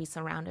didn't want to be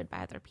surrounded by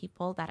other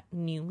people that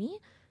knew me.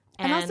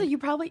 And also, you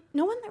probably,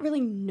 no one that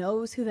really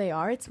knows who they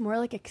are. It's more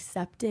like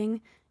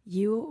accepting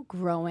you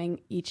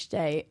growing each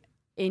day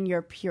in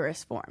your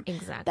purest form.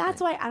 Exactly.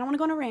 That's why I don't want to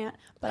go on a rant,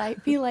 but I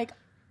feel like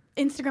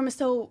Instagram is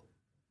so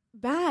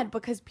bad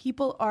because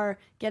people are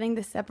getting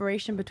the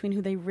separation between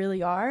who they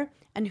really are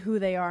and who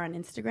they are on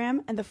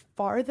Instagram. And the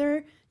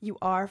farther you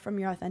are from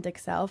your authentic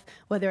self,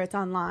 whether it's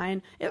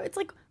online, it's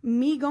like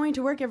me going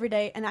to work every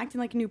day and acting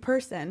like a new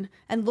person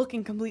and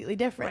looking completely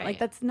different. Right. Like,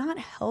 that's not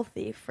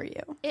healthy for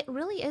you. It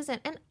really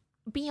isn't. And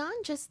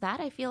beyond just that,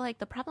 I feel like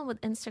the problem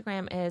with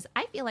Instagram is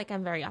I feel like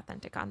I'm very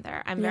authentic on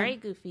there. I'm very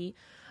goofy,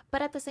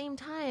 but at the same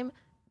time,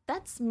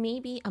 that's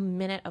maybe a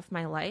minute of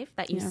my life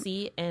that you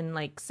see in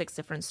like 6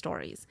 different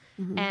stories.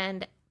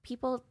 And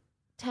people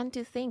tend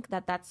to think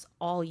that that's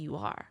all you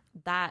are.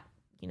 That,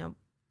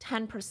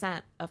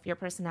 10% of your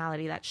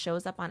personality that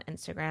shows up on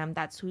Instagram,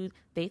 that's who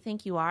they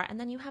think you are. And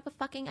then you have a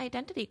fucking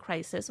identity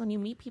crisis when you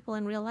meet people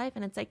in real life.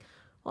 And it's like,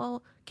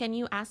 well, can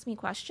you ask me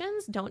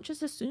questions? Don't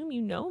just assume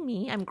you know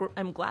me.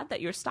 I'm glad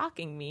that you're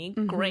stalking me.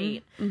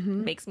 Great.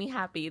 Makes me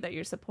happy that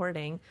you're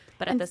supporting.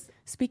 But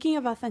speaking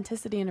of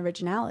authenticity and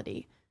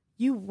originality,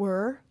 you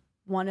were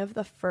one of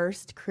the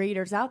first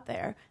creators out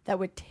there that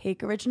would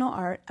take original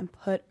art and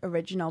put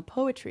original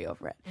poetry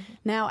over it.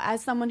 Now,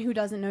 as someone who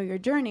doesn't know your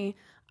journey,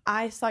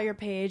 I saw your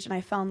page and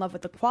I fell in love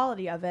with the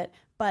quality of it,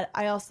 but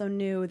I also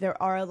knew there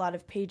are a lot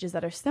of pages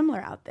that are similar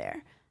out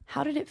there.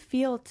 How did it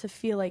feel to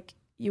feel like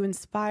you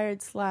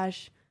inspired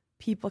 /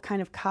 people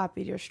kind of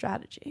copied your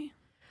strategy?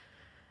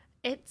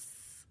 It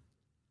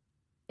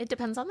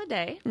depends on the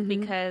day,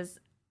 because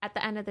at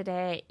the end of the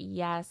day,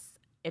 yes,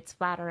 it's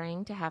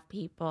flattering to have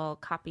people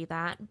copy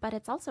that, but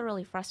it's also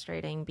really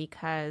frustrating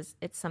because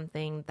it's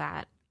something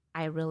that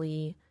I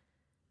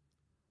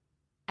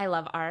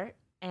love art,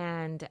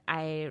 and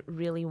I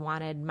really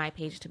wanted my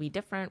page to be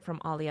different from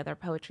all the other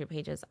poetry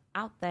pages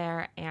out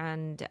there.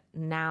 And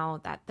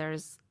now that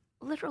there's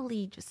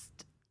literally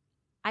just,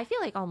 I feel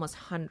like almost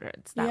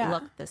hundreds that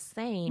look the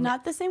same.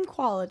 Not the same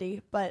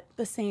quality, but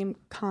the same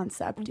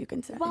concept, you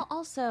can say. Well,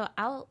 also,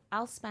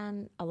 I'll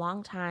spend a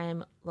long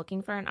time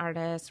looking for an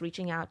artist,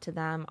 reaching out to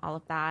them, all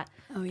of that.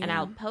 And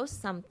I'll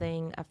post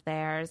something of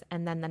theirs,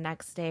 and then the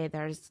next day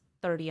there's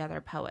 30 other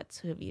poets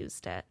who have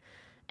used it.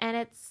 And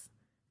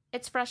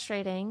it's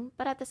frustrating,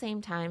 but at the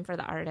same time, for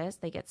the artist,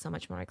 they get so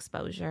much more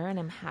exposure, and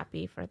I'm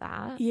happy for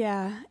that.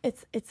 Yeah,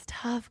 it's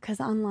tough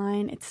because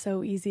online it's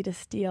so easy to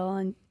steal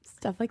and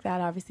stuff like that,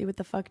 obviously with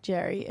the fuck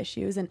Jerry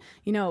issues. And,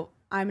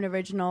 I'm an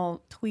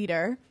original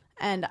tweeter,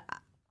 and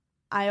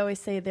I always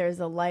say there's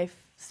a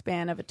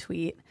lifespan of a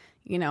tweet.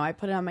 I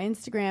put it on my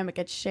Instagram, it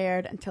gets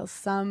shared until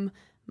some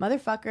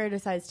motherfucker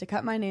decides to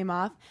cut my name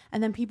off,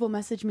 and then people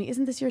message me,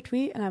 isn't this your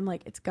tweet? And I'm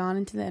like, it's gone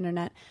into the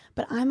internet,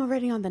 but I'm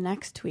already on the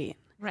next tweet.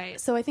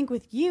 Right. So I think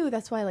with you,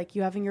 that's why, like,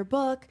 you having your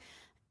book,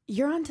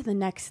 you're on to the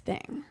next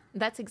thing.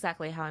 That's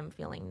exactly how I'm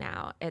feeling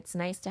now. It's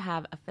nice to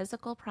have a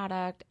physical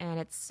product, and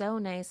it's so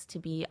nice to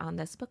be on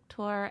this book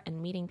tour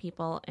and meeting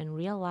people in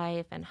real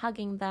life and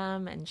hugging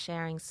them and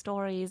sharing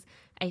stories.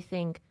 I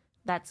think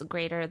that's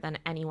greater than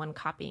anyone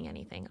copying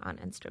anything on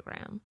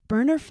Instagram.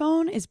 Burner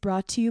Phone is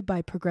brought to you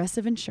by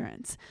Progressive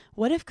Insurance.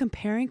 What if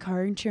comparing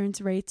car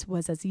insurance rates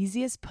was as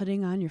easy as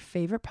putting on your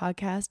favorite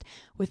podcast?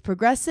 With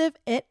Progressive,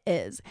 it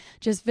is.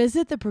 Just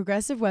visit the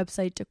Progressive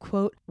website to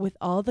quote with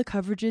all the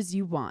coverages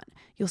you want.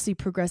 You'll see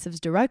Progressive's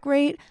direct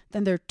rate,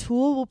 then their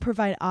tool will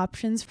provide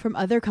options from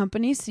other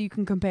companies so you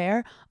can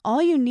compare.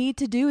 All you need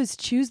to do is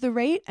choose the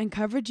rate and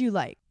coverage you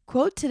like.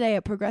 Quote today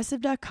at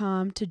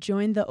Progressive.com to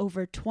join the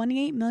over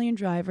 28 million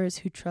drivers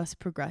who trust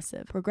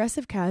Progressive.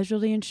 Progressive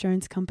Casualty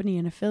Insurance Company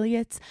and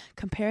Affiliates.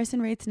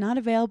 Comparison rates not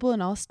available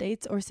in all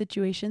states or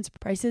situations.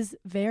 Prices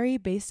vary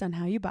based on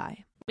how you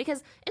buy.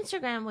 Because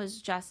Instagram was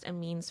just a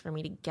means for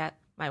me to get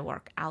my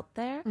work out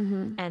there,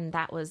 and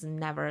that was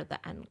never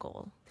the end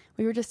goal.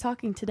 We were just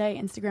talking today,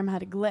 Instagram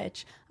had a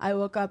glitch. I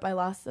woke up, I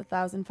lost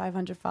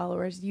 1,500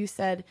 followers. You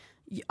said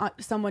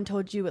someone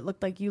told you it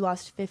looked like you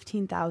lost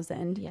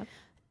 15,000. Yep.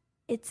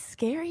 it's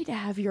scary to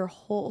have your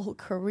whole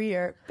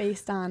career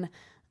based on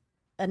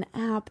an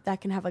app that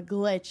can have a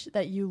glitch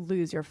that you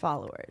lose your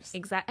followers.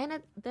 Exactly.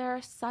 And there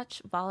are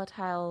such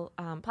volatile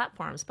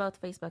platforms,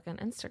 both Facebook and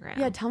Instagram.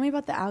 Yeah, tell me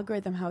about the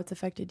algorithm, how it's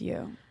affected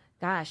you.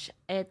 Gosh,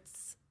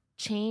 it's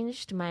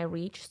changed my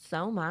reach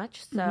so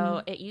much.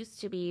 So it used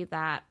to be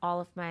that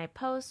all of my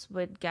posts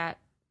would get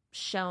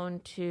shown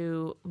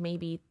to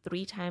maybe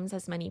 3 times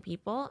as many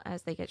people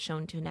as they get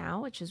shown to now,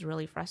 which is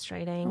really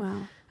frustrating.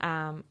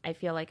 Wow. I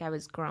feel like I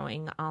was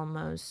growing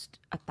almost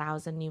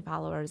 1,000 new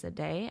followers a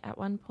day at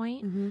one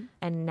point,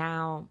 and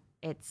now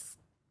it's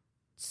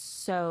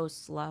so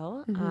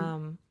slow.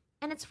 And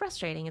it's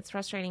frustrating. It's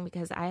frustrating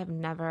because I have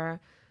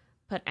never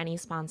put any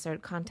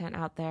sponsored content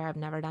out there. I've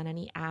never done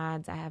any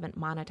ads. I haven't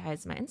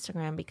monetized my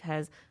Instagram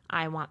because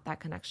I want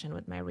that connection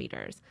with my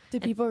readers.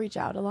 Did people reach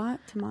out a lot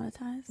to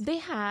monetize? They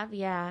have,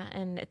 yeah.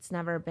 And it's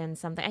never been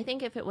something. I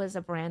think if it was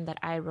a brand that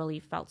I really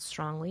felt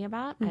strongly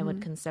about, I would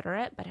consider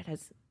it, but it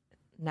has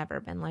never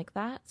been like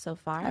that so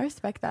far. I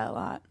respect that a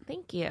lot.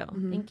 Thank you.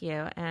 Thank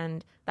you.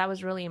 And that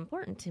was really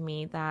important to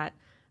me, that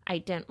I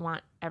didn't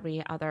want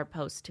every other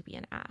post to be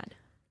an ad.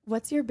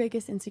 What's your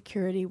biggest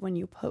insecurity when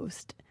you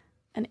post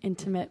an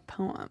intimate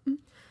poem?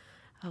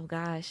 Oh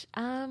gosh.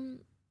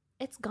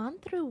 It's gone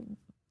through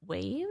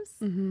waves.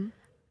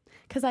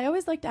 Because I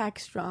always like to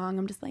act strong.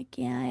 I'm just like,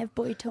 yeah, I have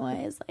boy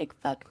toys. Like,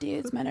 fuck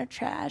dudes, men are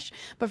trash.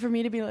 But for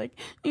me to be like,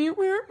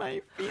 where are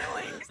my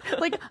feelings?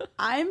 Like,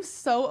 I'm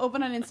so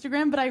open on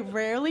Instagram, but I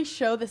rarely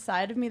show the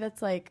side of me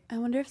that's like, I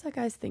wonder if that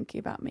guy's thinking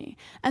about me.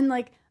 And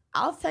like,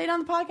 I'll say it on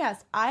the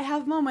podcast. I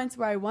have moments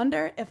where I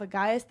wonder if a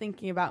guy is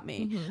thinking about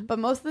me. But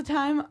most of the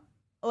time,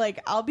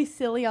 like, I'll be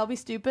silly, I'll be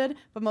stupid,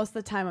 but most of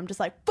the time I'm just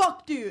like,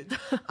 fuck dudes.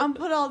 I'm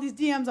putting all these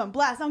DMs on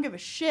blast. I don't give a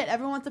shit.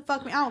 Everyone wants to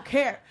fuck me. I don't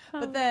care.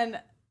 But then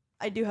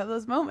I do have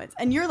those moments.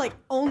 And you're like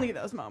only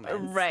those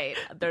moments. Right.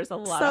 There's a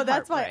lot so of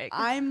that's why heartbreak.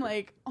 I'm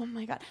like, oh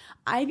my God.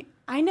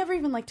 I never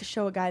even like to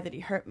show a guy that he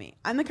hurt me.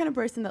 I'm the kind of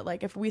person that,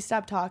 like, if we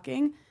stop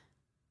talking,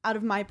 out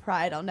of my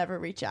pride, I'll never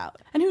reach out.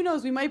 And who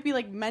knows, we might be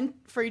like meant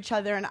for each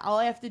other and all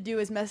I have to do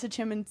is message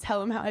him and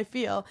tell him how I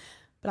feel.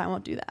 But I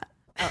won't do that.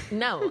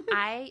 No,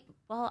 I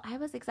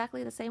was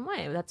exactly the same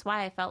way. That's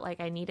why I felt like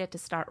I needed to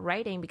start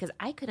writing, because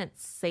I couldn't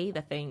say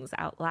the things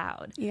out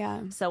loud.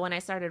 Yeah. So when I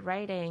started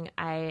writing,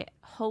 I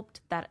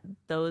hoped that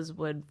those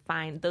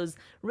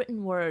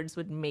written words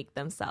would make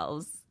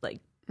themselves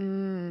like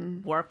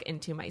work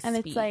into my speech. And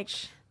it's like,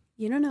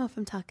 you don't know if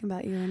I'm talking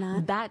about you or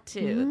not. That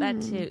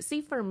too.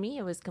 See, for me,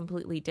 it was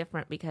completely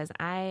different because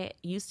I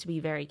used to be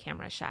very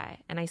camera shy,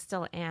 and I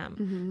still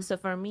am. So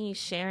for me,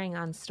 sharing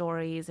on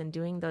stories and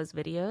doing those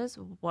videos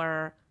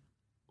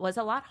was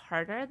a lot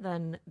harder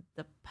than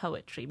the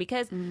poetry,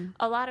 because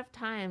a lot of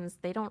times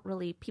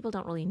people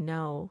don't really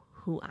know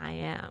who I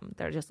am.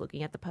 They're just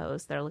looking at the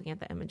post, they're looking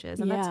at the images,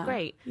 and that's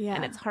great. Yeah.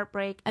 And it's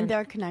heartbreak. And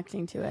they're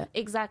connecting to it.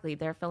 Exactly.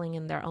 They're filling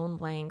in their own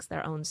blanks,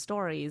 their own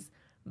stories.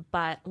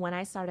 But when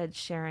I started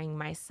sharing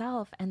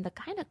myself and the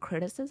kind of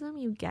criticism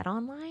you get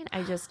online,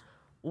 I just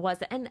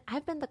wasn't. And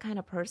I've been the kind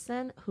of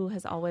person who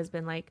has always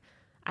been like,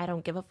 I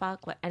don't give a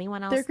fuck what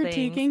anyone else thinks. They're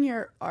critiquing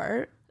your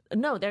art?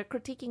 No, they're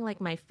critiquing like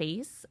my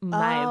face,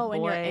 my voice.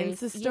 And your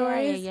Insta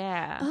stories?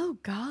 Yeah. Oh,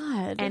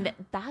 God. And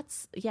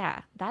that's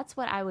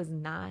what I was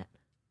not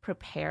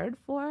prepared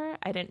for.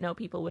 I didn't know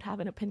people would have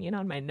an opinion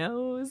on my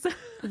nose.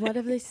 What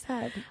have they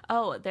said?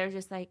 Oh, they're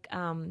just like,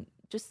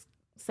 just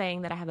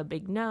saying that I have a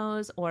big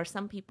nose, or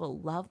some people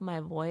love my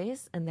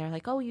voice and they're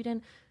like, oh, you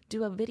didn't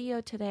do a video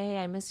today,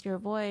 I miss your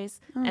voice.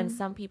 And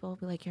some people will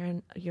be like,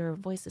 your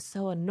voice is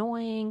so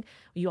annoying,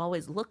 you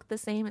always look the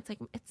same. It's like,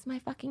 it's my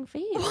fucking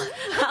face.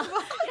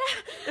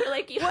 They're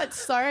like, what,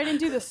 sorry I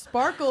didn't do the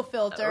sparkle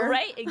filter.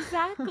 Right,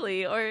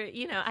 exactly. Or,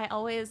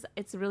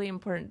 it's really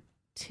important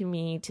to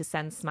me to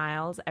send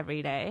smiles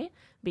every day,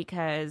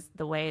 because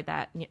the way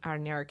that our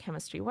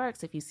neurochemistry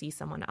works, if you see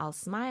someone else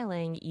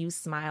smiling, you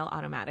smile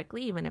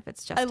automatically, even if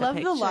it's just a picture. I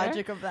love the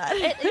logic of that.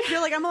 If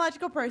you're like, I'm a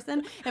logical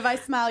person, if I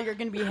smile, you're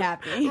going to be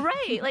happy.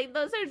 Right. Like,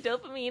 those are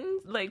dopamine,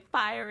 like,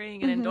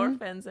 firing and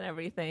endorphins and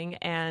everything.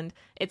 And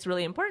it's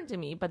really important to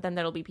me. But then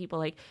there'll be people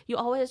like, you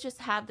always just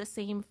have the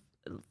same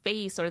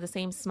face or the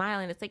same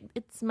smile, and it's like,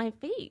 it's my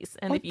face.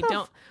 And if you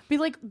don't be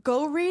like,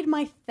 go read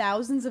my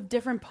thousands of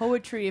different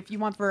poetry if you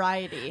want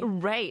variety.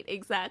 Right,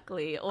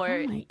 exactly. Or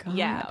oh my God.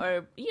 Yeah,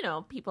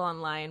 or people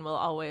online will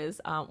always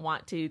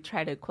want to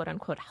try to quote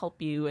unquote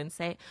help you and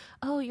say,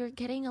 oh, you're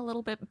getting a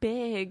little bit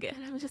big,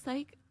 and I'm just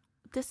like,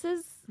 this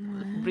is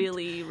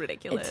really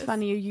ridiculous. It's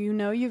funny,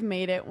 you've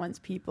made it once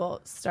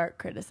people start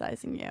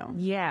criticizing you.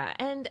 Yeah.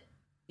 And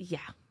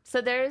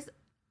so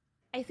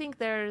I think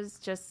there's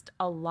just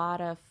a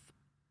lot of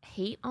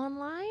hate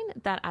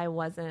online that I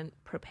wasn't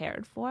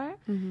prepared for.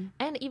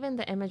 And even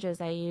the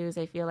images I use,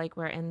 I feel like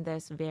we're in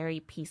this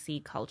very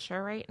PC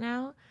culture right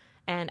now.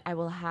 And I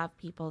will have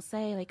people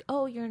say like,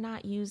 oh, you're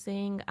not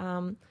using,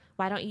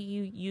 why don't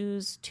you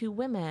use 2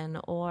 women?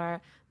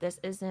 Or this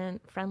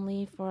isn't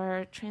friendly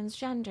for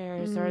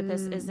transgenders, or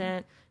this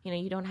isn't,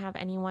 you don't have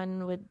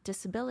anyone with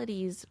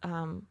disabilities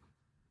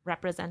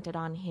represented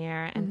on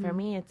here. And for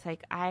me, it's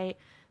like,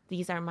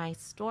 these are my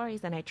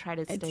stories, and I try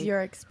to stay. It's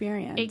your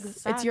experience.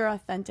 Exactly. It's your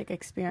authentic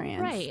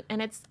experience. Right.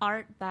 And it's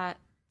art that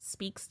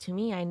speaks to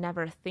me. I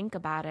never think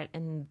about it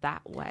in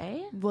that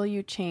way. Will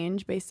you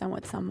change based on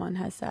what someone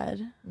has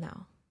said?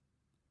 No.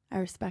 I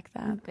respect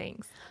that.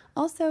 Thanks.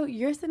 Also,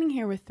 you're sitting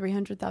here with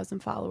 300,000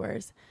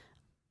 followers,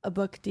 a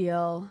book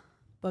deal,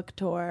 book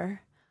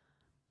tour.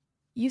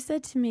 You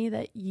said to me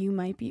that you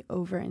might be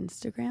over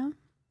Instagram.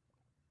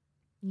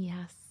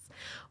 Yes.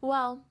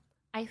 Well,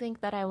 I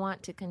think that I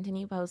want to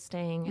continue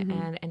posting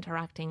and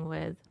interacting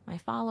with my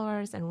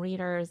followers and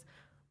readers,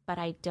 but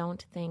I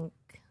don't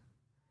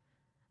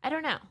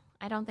know.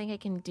 I don't think I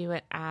can do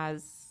it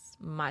as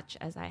much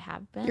as I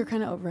have been. You're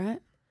kind of over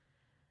it?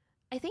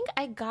 I think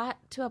I got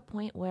to a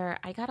point where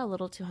I got a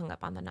little too hung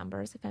up on the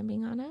numbers, if I'm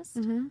being honest,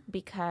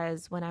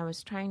 because when I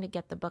was trying to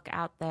get the book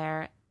out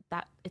there,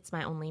 that it's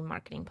my only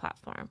marketing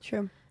platform.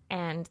 True.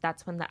 And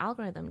that's when the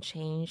algorithm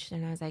changed.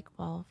 And I was like,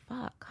 well,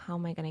 fuck, how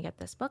am I going to get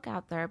this book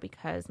out there?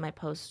 Because my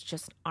posts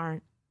just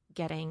aren't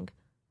getting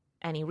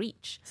any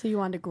reach. So you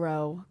wanted to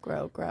grow.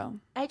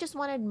 I just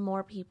wanted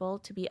more people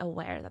to be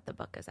aware that the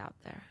book is out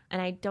there.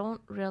 And I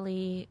don't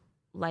really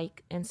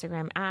like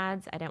Instagram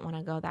ads. I didn't want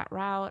to go that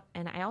route.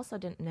 And I also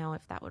didn't know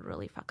if that would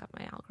really fuck up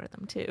my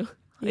algorithm too,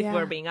 if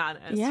we're being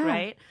honest,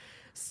 right?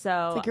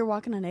 So it's like you're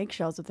walking on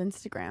eggshells with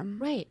Instagram.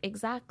 Right,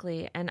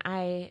 exactly. And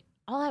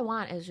all I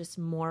want is just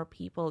more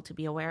people to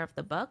be aware of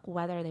the book,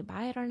 whether they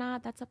buy it or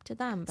not, that's up to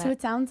them. But so it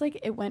sounds like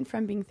it went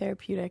from being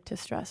therapeutic to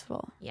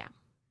stressful. Yeah.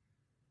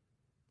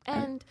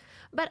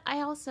 But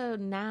I also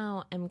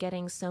now am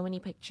getting so many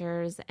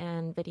pictures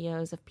and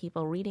videos of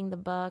people reading the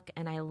book,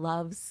 and I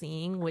love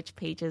seeing which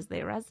pages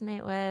they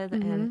resonate with,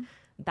 and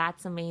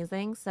that's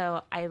amazing.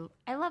 So I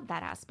love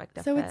that aspect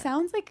of it. So it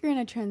sounds like you're in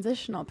a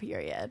transitional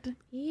period.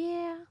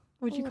 Yeah.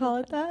 Would you call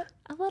it that?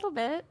 A little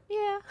bit,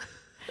 yeah.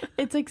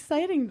 It's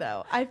exciting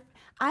though.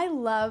 I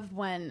love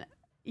when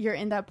you're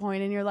in that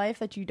point in your life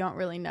that you don't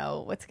really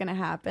know what's going to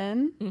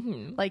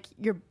happen. Like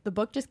the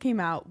book just came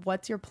out.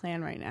 What's your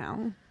plan right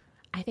now?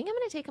 I think I'm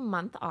going to take a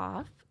month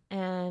off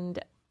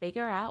and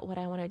figure out what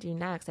I want to do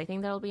next. I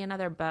think there'll be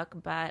another book,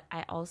 but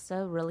I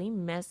also really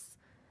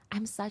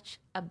I'm such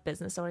a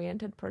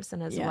business-oriented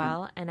person as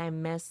well, and I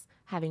miss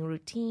having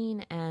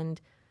routine. And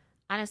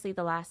honestly,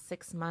 the last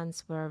 6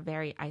 months were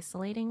very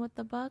isolating with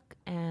the book,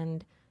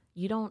 and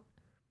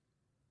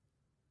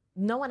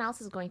no one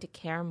else is going to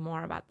care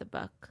more about the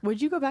book.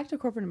 Would you go back to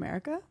corporate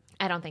America?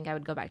 I don't think I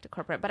would go back to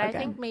corporate, but I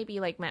think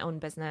maybe like my own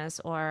business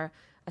or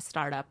a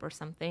startup or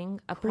something,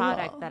 a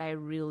product that I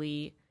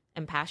really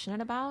am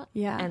passionate about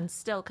and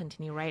still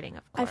continue writing,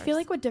 of course. I feel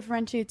like what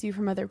differentiates you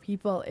from other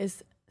people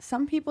is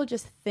some people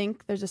just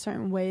think there's a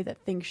certain way that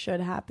things should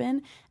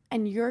happen,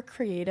 and you're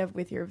creative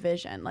with your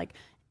vision. Like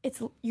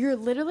you're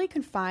literally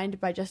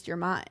confined by just your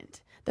mind.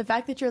 The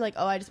fact that you're like,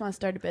 oh, I just want to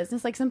start a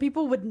business. Like some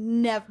people would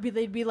never be,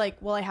 they'd be like,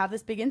 well, I have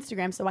this big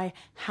Instagram, so I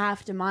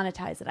have to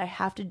monetize it. I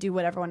have to do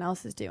what everyone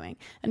else is doing.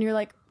 And you're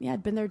like, yeah,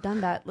 I've been there,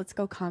 done that. Let's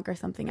go conquer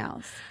something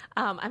else.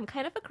 I'm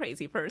kind of a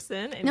crazy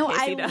person. No,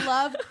 I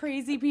love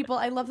crazy people.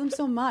 I love them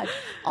so much.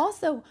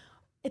 Also,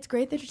 it's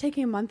great that you're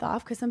taking a month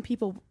off because some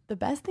people, the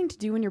best thing to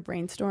do when you're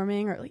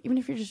brainstorming or like, even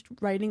if you're just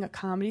writing a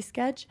comedy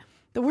sketch,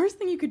 the worst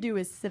thing you could do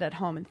is sit at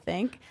home and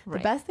think. Right.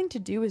 The best thing to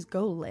do is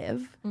go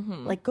live,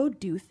 like go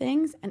do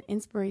things, and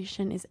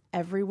inspiration is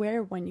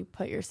everywhere when you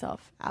put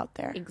yourself out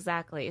there.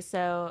 Exactly.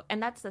 So,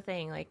 and that's the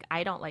thing, like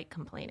I don't like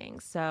complaining.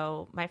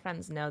 So my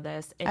friends know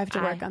this. I have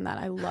to work on that.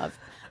 I love,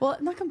 well,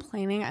 not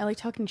complaining. I like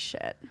talking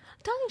shit.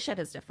 Talking shit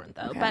is different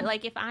though. Okay. But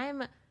like if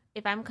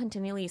I'm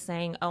continually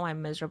saying, oh,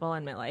 I'm miserable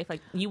in my life, like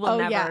you will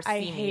never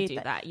see me do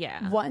that.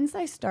 Yeah. Once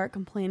I start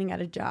complaining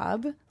at a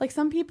job, like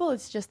some people,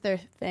 it's just their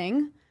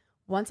thing.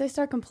 Once I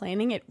start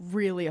complaining, it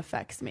really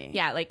affects me.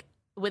 Yeah, like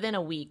within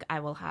a week,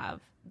 I will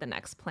have the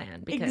next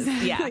plan because,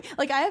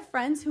 like I have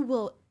friends who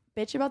will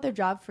bitch about their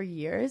job for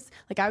years.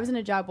 Like I was in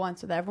a job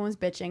once where everyone's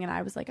bitching and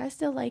I was like, I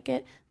still like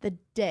it. The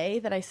day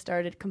that I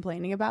started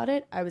complaining about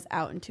it, I was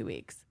out in 2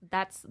 weeks.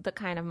 That's the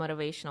kind of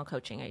motivational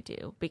coaching I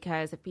do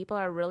because if people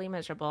are really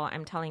miserable,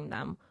 I'm telling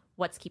them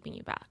what's keeping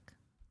you back.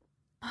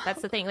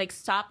 That's the thing. Like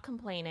stop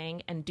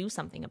complaining and do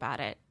something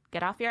about it.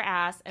 Get off your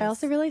ass. I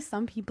also realize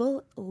some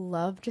people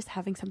love just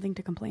having something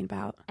to complain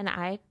about. And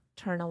I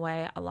turn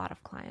away a lot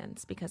of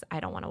clients because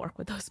I don't want to work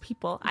with those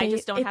people. I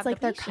just don't have the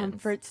patience. It's like their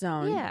comfort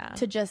zone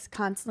to just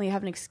constantly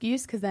have an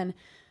excuse because then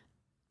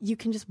you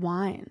can just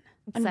whine.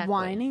 Exactly. And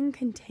whining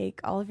can take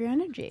all of your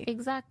energy.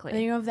 Exactly. And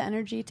then you don't have the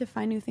energy to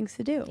find new things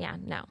to do. Yeah,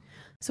 no.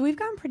 So we've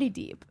gone pretty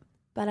deep,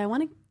 but I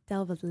want to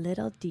delve a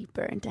little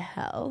deeper into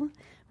hell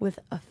with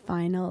a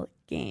final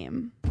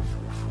game.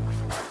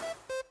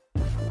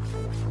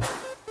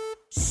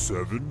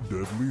 7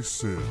 Deadly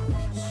Sins.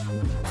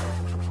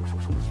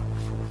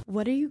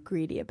 What are you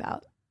greedy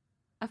about?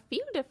 A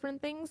few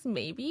different things,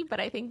 maybe,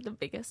 but I think the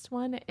biggest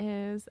one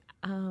is,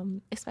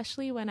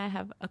 especially when I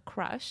have a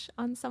crush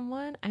on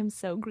someone, I'm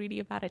so greedy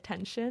about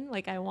attention.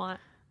 Like, I want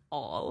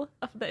all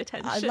of the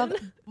attention.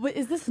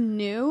 Is this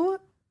new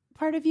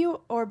part of you,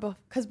 or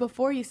because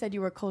before you said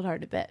you were a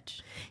cold-hearted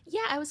bitch?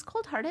 Yeah, I was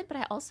cold-hearted, but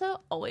I also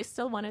always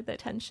still wanted the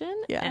attention.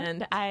 Yeah.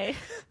 And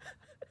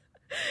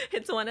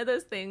it's one of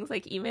those things,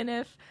 like, even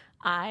if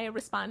I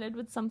responded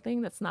with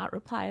something that's not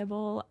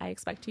replyable, I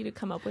expect you to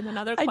come up with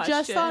another question. I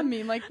just saw a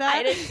meme like that.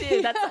 I did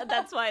too.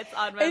 That's why it's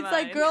on my mind. It's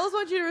like girls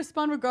want you to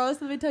respond regardless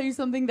if they tell you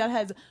something that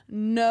has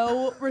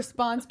no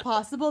response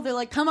possible. They're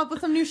like, come up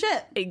with some new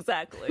shit.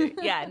 Exactly.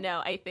 Yeah,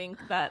 no, I think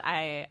that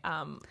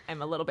I'm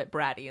a little bit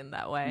bratty in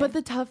that way. But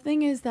the tough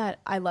thing is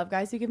that I love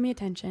guys who give me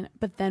attention,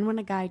 but then when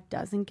a guy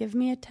doesn't give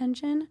me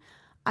attention,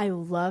 I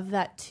love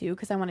that too,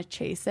 because I want to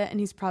chase it, and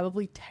he's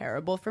probably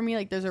terrible for me.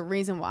 Like, there's a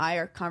reason why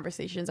our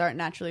conversations aren't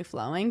naturally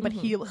flowing, but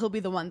he'll be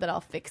the one that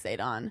I'll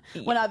fixate on.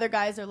 Yeah. When other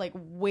guys are like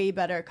way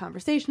better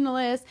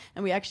conversationalists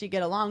and we actually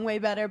get along way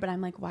better, but I'm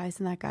like, why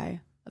isn't that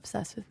guy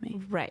obsessed with me?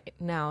 Right.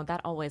 No,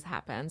 that always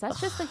happens. That's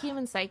just the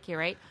human psyche,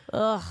 right?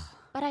 Ugh.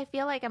 But I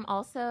feel like I'm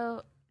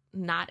also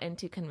not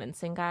into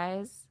convincing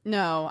guys.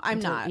 No, I'm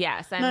not.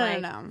 Yes,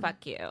 I'm no.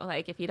 Fuck you.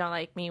 Like, if you don't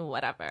like me,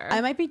 whatever. I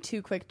might be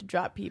too quick to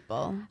drop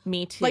people.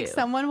 Me too. Like,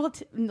 someone will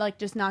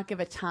just not give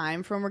a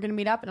time for when we're going to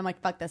meet up, and I'm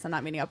like, fuck this, I'm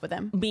not meeting up with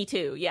him. Me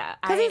too, yeah.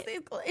 Because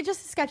it's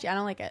just sketchy. I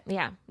don't like it.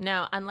 Yeah,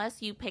 no,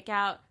 unless you pick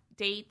out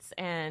dates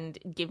and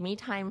give me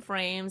time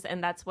frames,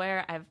 and that's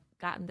where I've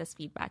gotten this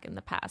feedback in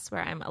the past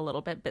where I'm a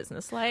little bit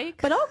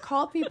businesslike. But I'll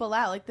call people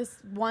out. Like, this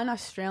one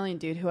Australian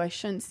dude who I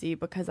shouldn't see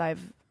because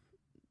I've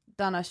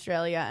done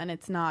Australia, and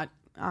it's not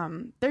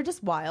they're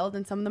just wild,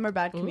 and some of them are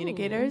bad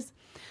communicators.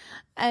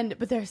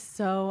 But they're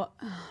so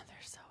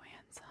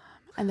handsome,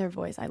 and their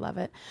voice, I love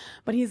it.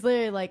 But he's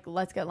literally like,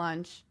 let's get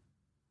lunch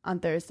on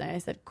Thursday. I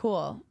said,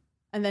 cool.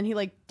 And then he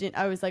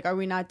I was like, are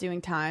we not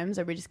doing times?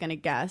 Are we just gonna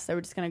guess? Are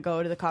we just gonna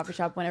go to the coffee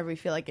shop whenever we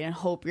feel like it and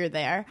hope you're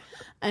there?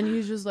 And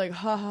he's just like,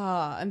 ha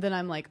ha. And then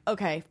I'm like,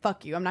 okay,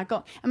 fuck you, I'm not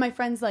going. And my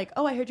friend's like,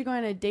 oh, I heard you're going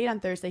on a date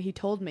on Thursday, he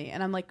told me.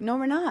 And I'm like, no,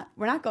 we're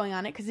not going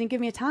on it because he didn't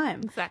give me a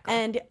time. Exactly.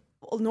 And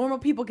normal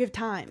people give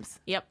times.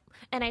 Yep.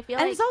 And I feel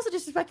and like it's also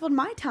disrespectful to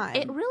my time.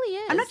 It really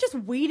is. I'm not just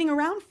waiting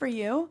around for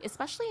you.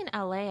 Especially in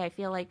LA, I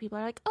feel like people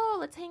are like, oh,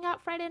 let's hang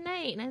out Friday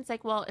night. And it's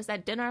like, well, is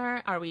that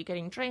dinner? Are we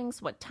getting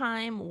drinks? What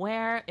time?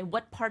 Where? In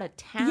what part of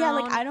town? Yeah,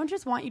 like, I don't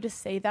just want you to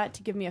say that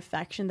to give me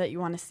affection that you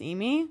want to see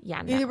me.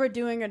 Yeah, no. Either we're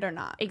doing it or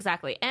not.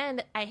 Exactly.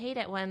 And I hate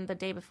it when the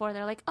day before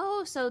they're like,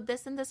 oh, so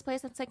this and this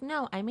place. It's like,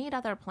 no, I made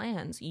other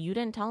plans. You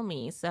didn't tell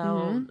me.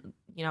 So,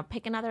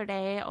 pick another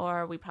day,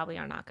 or we probably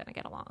are not going to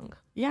get along.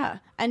 Yeah.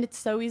 And it's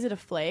so easy to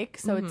flake.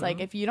 So it's like,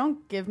 if you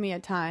don't give me a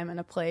time and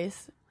a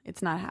place,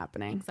 it's not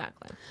happening.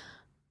 Exactly.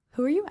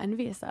 Who are you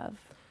envious of?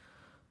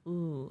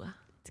 Ooh.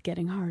 It's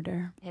getting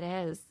harder. It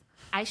is.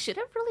 I should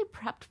have really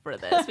prepped for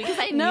this because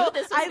I knew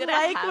this was going to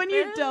happen. I like when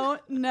you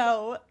don't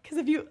know, because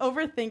if you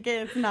overthink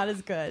it, it's not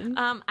as good.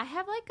 I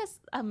have like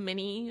a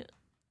mini...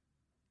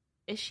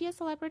 Is she a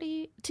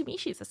celebrity? To me,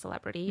 she's a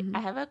celebrity. I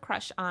have a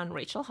crush on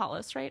Rachel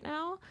Hollis right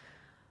now.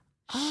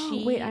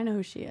 Wait, I know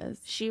who she is.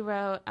 She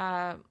wrote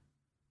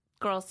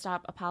Girls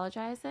Stop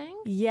Apologizing.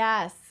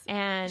 Yes.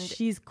 And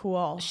she's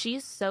cool.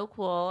 She's so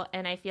cool.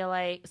 And I feel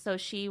like, so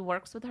she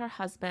works with her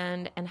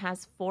husband and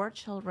has 4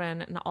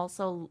 children and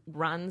also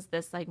runs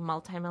this like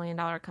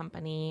multi-million-dollar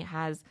company,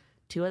 has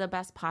 2 of the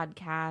best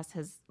podcasts,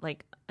 has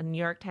like a New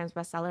York Times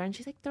bestseller, and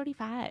she's like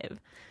 35.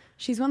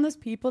 She's one of those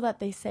people that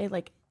they say,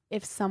 like,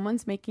 if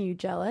someone's making you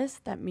jealous,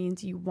 that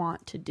means you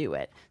want to do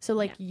it. So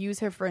like use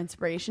her for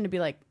inspiration to be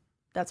like,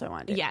 that's what I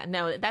want to do. Yeah,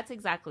 no, that's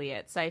exactly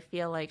it. So I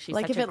feel like she's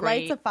like, such if it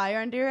lights a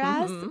fire under your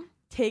ass,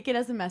 take it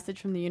as a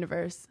message from the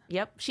universe.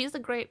 Yep, she's a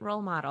great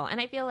role model.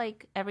 And I feel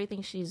like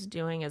everything she's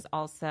doing is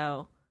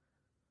also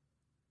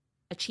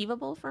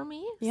achievable for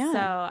me. Yeah.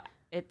 So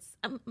it's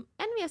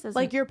envious is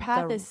like your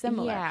path is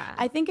similar. Yeah.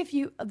 I think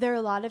there are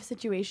a lot of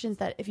situations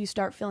that if you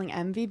start feeling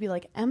envy, be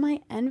like, am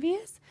I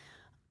envious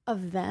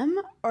of them,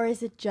 or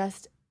is it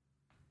just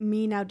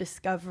me now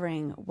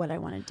discovering what I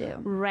want to do?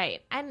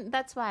 Right. And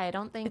that's why I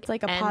don't think it's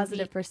like a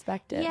positive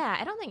perspective. Yeah,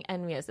 I don't think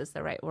envious is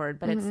the right word,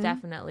 but it's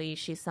definitely,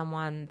 she's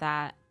someone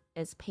that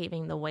is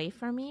paving the way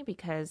for me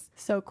because...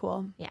 So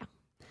cool. Yeah.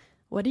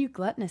 What are you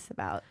gluttonous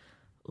about?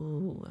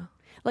 Ooh.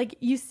 Like,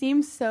 you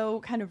seem so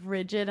kind of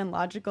rigid and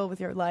logical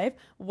with your life.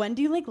 When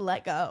do you like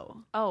let go?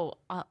 Oh,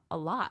 a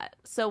lot.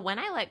 So when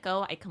I let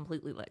go, I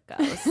completely let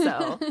go.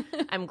 So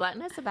I'm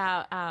gluttonous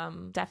about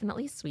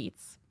definitely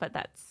sweets, but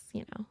that's,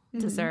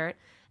 dessert.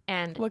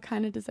 And what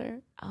kind of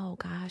dessert? Oh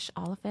gosh,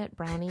 all of it.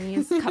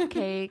 Brownies,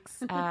 cupcakes,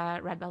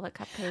 red velvet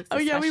cupcakes. Oh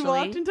yeah, we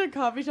walked into a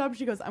coffee shop.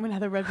 She goes, I'm gonna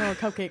have the red velvet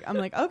cupcake. I'm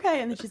like,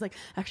 okay. And then she's like,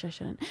 actually I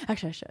shouldn't.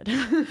 Actually I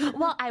should.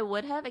 Well, I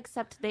would have,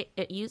 except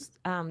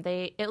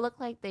it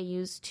looked like they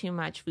used too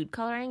much food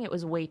coloring. It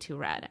was way too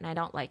red, and I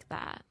don't like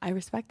that. I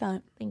respect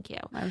that. Thank you.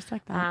 I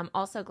respect that.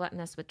 Also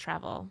gluttonous with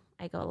travel.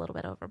 I go a little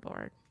bit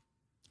overboard.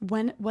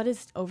 What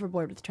is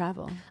overboard with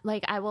travel?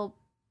 Like, I will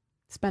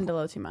spend a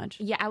little too much.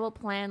 Yeah, I will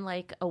plan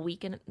like a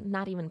week,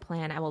 not even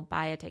plan. I will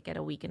buy a ticket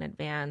a week in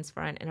advance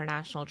for an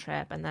international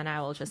trip, and then I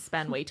will just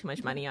spend way too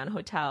much money on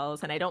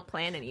hotels, and I don't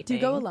plan anything. Do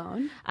you go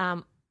alone?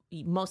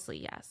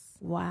 Mostly, yes.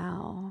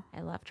 Wow.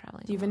 I love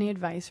traveling. Do you have any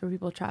advice for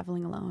people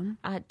traveling alone?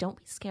 Don't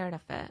be scared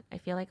of it. I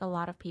feel like a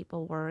lot of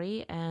people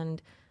worry,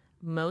 and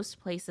most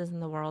places in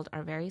the world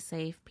are very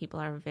safe. People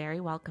are very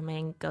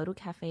welcoming. Go to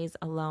cafes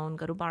alone,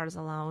 go to bars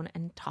alone,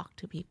 and talk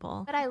to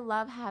people. But I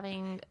love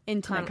having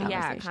Intimate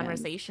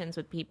conversations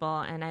with people,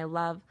 and I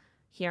love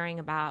hearing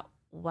about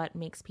what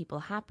makes people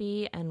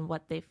happy and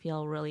what they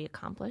feel really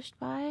accomplished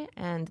by.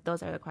 And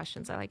those are the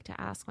questions I like to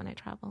ask when I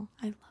travel.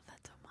 I love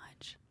that so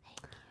much. Thank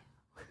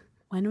you.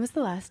 When was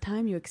the last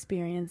time you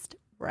experienced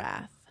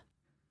wrath?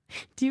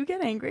 Do you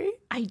get angry?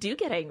 I do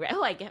get angry.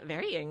 Oh, I get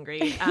very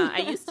angry. I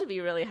used to be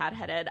really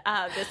hot-headed.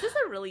 This is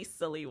a really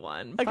silly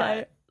one. Okay.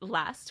 But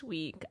last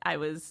week I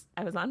was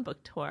on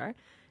book tour,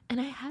 and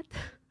I had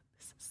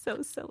this is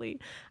so silly.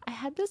 I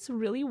had this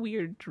really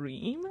weird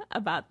dream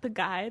about the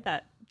guy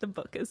that the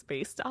book is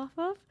based off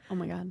of. Oh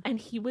my God. And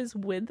he was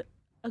with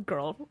a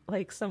girl,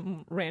 like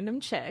some random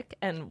chick,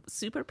 and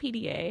super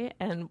PDA.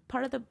 And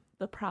part of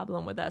the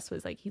problem with us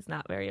was like he's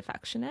not very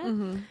affectionate.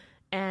 Mm-hmm.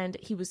 And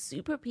he was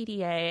super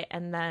PDA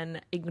and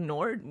then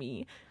ignored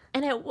me.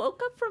 And I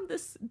woke up from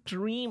this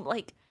dream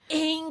like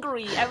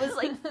angry. I was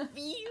like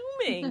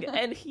fuming.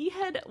 And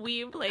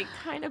we've like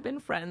kind of been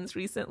friends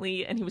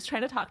recently, and he was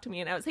trying to talk to me,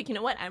 and I was like, you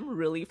know what? I'm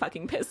really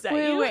fucking pissed at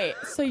you. Wait.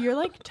 So you're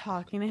like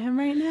talking to him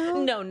right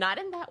now? No, not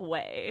in that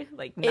way.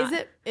 Like,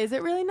 not. Is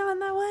it really not in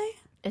that way?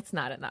 It's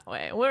not in that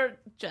way. We're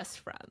just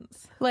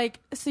friends. Like,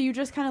 so you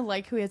just kind of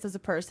like who he is as a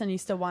person. You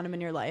still want him in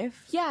your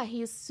life? Yeah,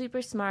 he's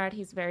super smart.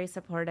 He's very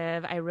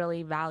supportive. I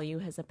really value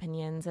his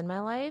opinions in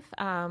my life.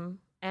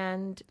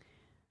 And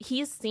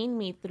he's seen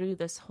me through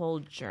this whole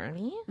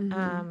journey.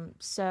 Mm-hmm.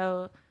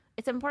 So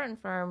it's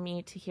important for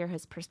me to hear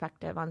his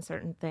perspective on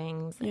certain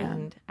things,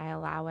 and I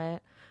allow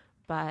it.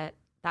 But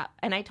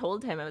and I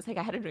told him, I was like,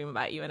 I had a dream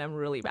about you and I'm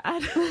really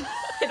bad.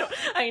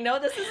 I know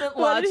this isn't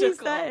logical. What did he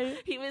say?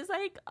 He was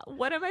like,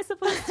 what am I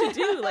supposed to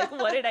do? Like,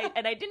 what did I,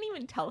 and I didn't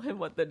even tell him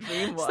what the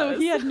dream was. So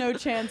he had no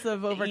chance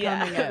of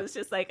overcoming it. It was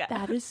just like,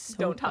 that is so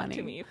don't funny. Talk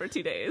to me for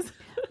 2 days.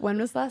 When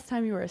was the last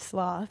time you were a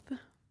sloth?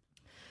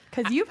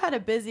 Because you've had a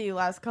busy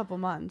last couple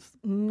months.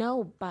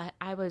 No, but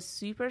I was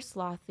super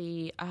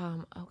slothy.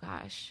 Oh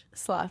gosh.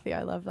 Slothy,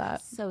 I love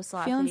that. So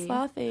slothy. Feeling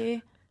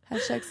slothy.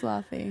 Hashtag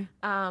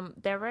slothy.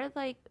 There were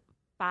like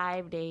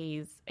 5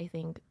 days, I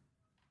think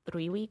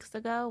 3 weeks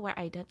ago, where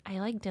I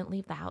didn't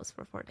leave the house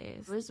for 4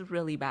 days. It was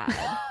really bad.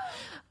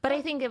 But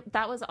I think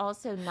that was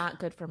also not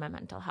good for my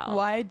mental health.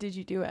 Why did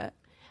you do it?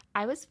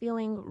 I was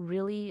feeling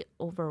really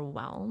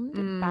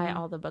overwhelmed by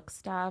all the book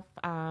stuff.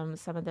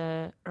 Some of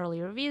the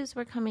early reviews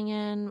were coming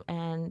in,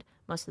 and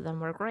most of them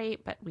were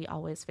great, but we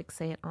always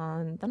fixate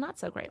on the not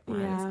so great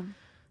ones. Yeah.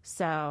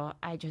 So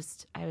I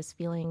was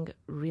feeling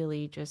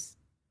really just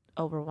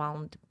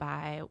overwhelmed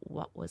by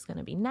what was going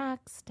to be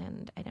next,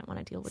 and I didn't want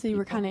to deal with So you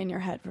were people. kind of in your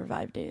head for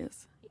 5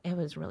 days. It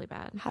was really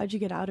bad. How'd you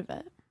get out of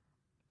it?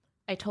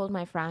 I told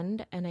my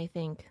friend, and I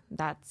think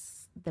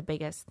that's the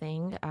biggest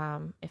thing.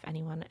 If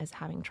anyone is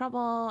having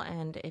trouble,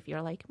 and if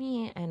you're like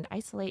me and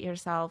isolate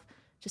yourself,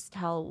 just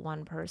tell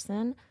one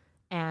person,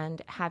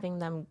 and having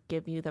them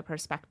give you the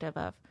perspective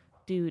of,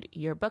 dude,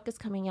 your book is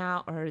coming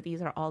out, or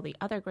these are all the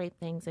other great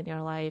things in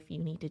your life. You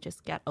need to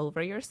just get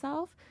over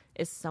yourself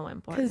is so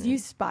important. Because you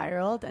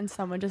spiraled, and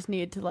someone just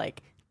needed to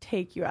like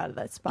take you out of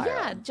that spiral.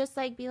 Yeah, just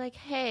like be like,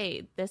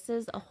 hey, this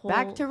is a whole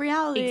back to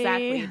reality.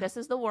 Exactly. This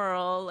is the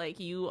world. Like,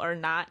 you are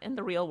not in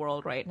the real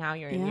world right now.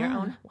 You're in your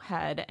own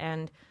head.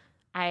 And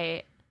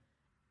I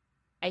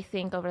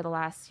think over the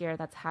last year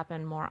that's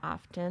happened more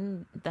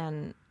often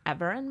than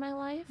ever in my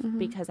life,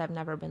 because I've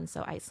never been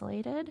so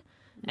isolated.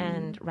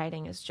 And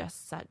writing is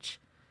just such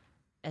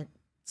a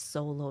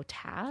solo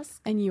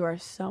task. And you are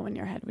so in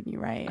your head when you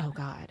write. Oh,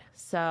 God.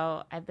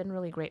 So I've been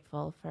really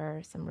grateful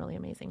for some really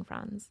amazing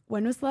friends.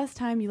 When was the last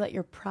time you let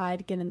your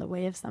pride get in the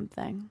way of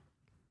something?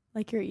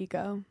 Like your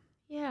ego?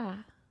 Yeah.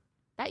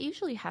 That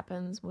usually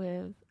happens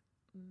with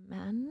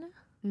men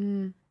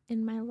in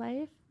my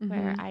life,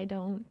 where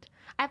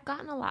I've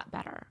gotten a lot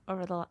better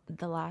over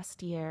the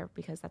last year,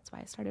 because that's why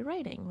I started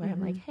writing, where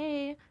I'm like,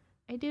 hey,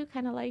 I do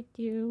kind of like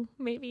you.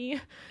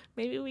 Maybe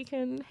we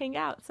can hang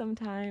out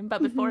sometime.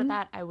 But before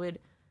that, I would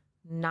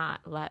not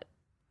let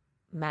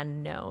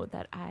men know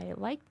that I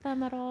liked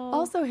them at all.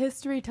 Also,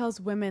 history tells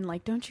women,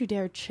 like, don't you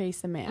dare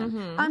chase a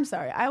man. I'm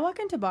sorry. I walk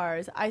into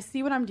bars. I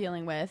see what I'm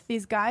dealing with.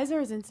 These guys are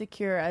as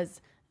insecure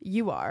as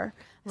you are.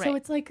 Right. So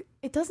it's like,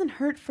 it doesn't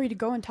hurt for you to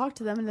go and talk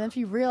to them. And then if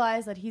you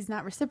realize that he's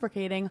not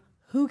reciprocating,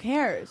 who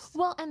cares?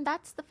 Well, and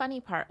that's the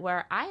funny part,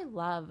 where I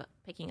love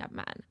picking up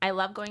men. I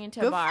love going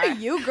into a bar. Good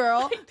for you,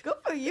 girl. Good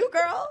for you,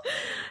 girl.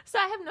 So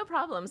I have no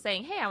problem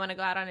saying, hey, I want to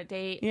go out on a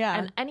date. Yeah.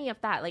 And any of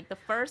that, like the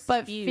first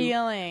But few.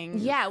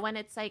 feelings. Yeah, when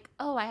it's like,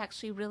 oh, I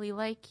actually really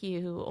like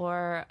you.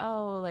 Or,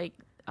 oh, like,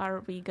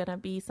 are we going to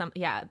be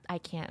something? Yeah, I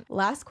can't.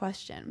 Last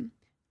question.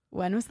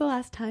 When was the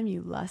last time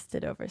you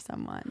lusted over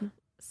someone?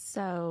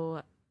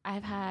 So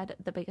I've had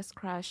the biggest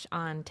crush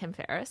on Tim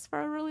Ferriss for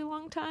a really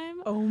long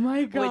time. Oh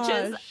my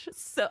gosh. Which is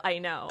so, I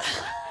know.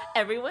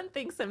 Everyone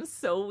thinks I'm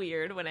so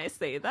weird when I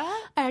say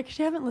that. I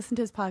actually haven't listened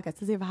to his podcast.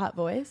 Does he have a hot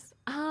voice?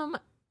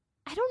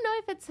 I don't know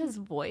if it's his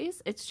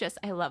voice. It's just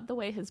I love the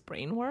way his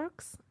brain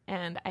works,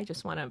 and I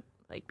just want to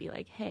like be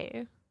like,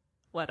 hey,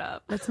 what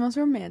up? That's the most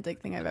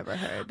romantic thing I've ever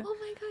heard. Oh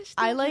my gosh.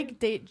 I like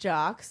date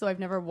jocks, so I've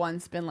never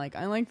once been like,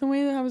 I like the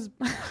way that I was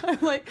I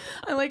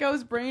like how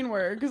his brain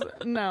works.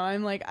 No,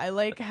 I'm like, I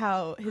like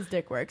how his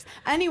dick works.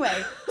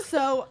 Anyway,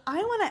 so I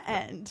want to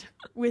end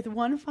with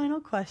one final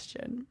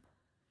question.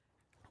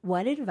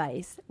 What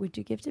advice would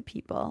you give to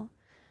people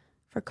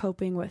for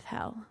coping with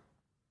hell?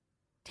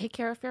 Take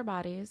care of your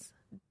bodies.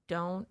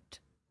 Don't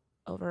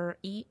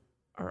overeat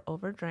or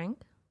overdrink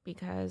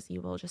because you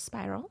will just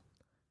spiral.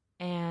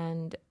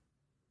 And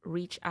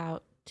reach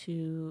out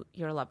to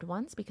your loved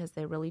ones because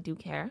they really do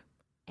care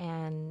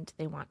and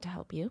they want to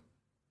help you.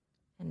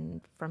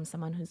 And from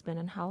someone who's been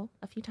in hell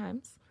a few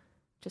times,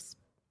 just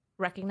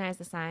recognize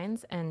the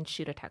signs and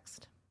shoot a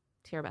text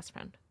to your best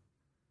friend.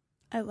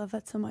 I love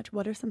that so much.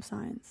 What are some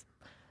signs?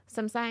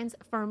 Some signs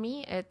for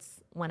me,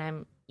 it's when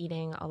I'm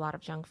eating a lot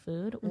of junk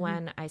food,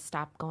 when I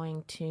stop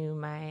going to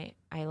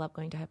I love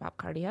going to hip hop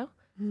cardio.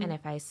 And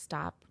if I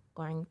stop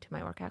going to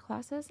my workout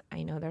classes,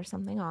 I know there's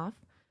something off.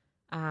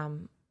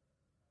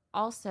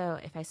 Also,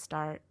 if I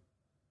start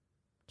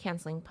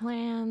canceling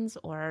plans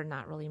or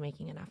not really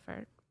making an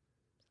effort,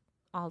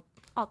 all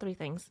three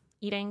things: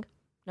 eating,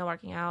 no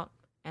working out,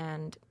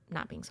 and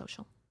not being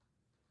social.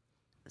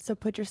 So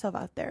put yourself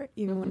out there.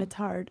 Even when it's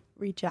hard,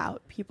 reach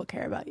out. People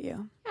care about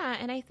you. Yeah,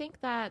 and I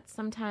think that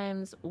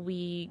sometimes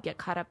we get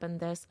caught up in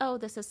this, oh,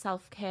 this is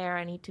self-care.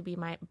 I need to be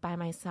by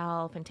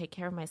myself and take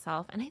care of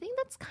myself. And I think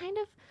that's kind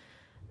of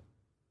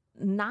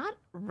not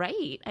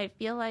right. I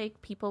feel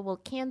like people will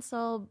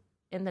cancel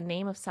in the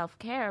name of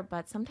self-care,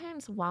 but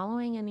sometimes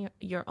wallowing in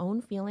your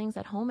own feelings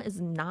at home is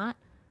not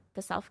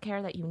the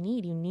self-care that you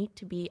need. You need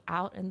to be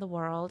out in the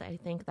world. I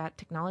think that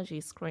technology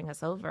is screwing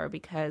us over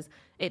because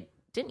it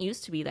didn't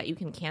used to be that you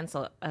can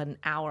cancel an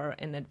hour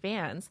in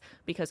advance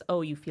because,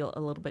 oh, you feel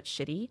a little bit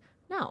shitty.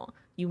 No,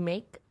 you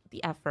make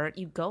the effort.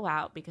 You go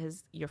out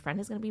because your friend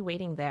is going to be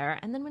waiting there.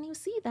 And then when you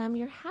see them,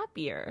 you're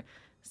happier.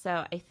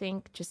 So I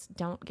think just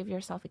don't give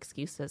yourself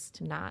excuses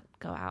to not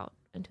go out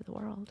into the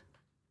world.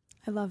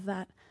 I love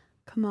that.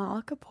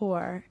 Kamal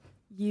Kapoor,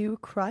 you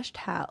crushed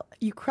hell.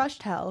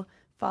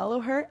 Follow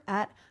her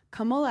at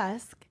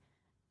Komalesque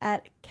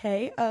at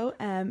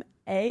Komalesque.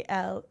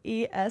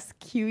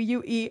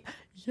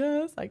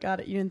 Yes, I got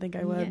it. You didn't think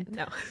I would.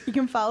 Yeah, no. You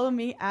can follow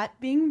me at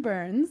Being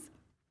Burns.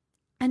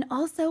 And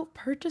also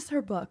purchase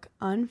her book,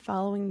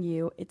 Unfollowing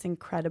You. It's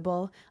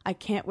incredible. I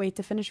can't wait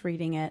to finish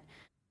reading it.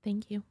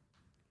 Thank you.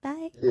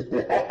 Bye.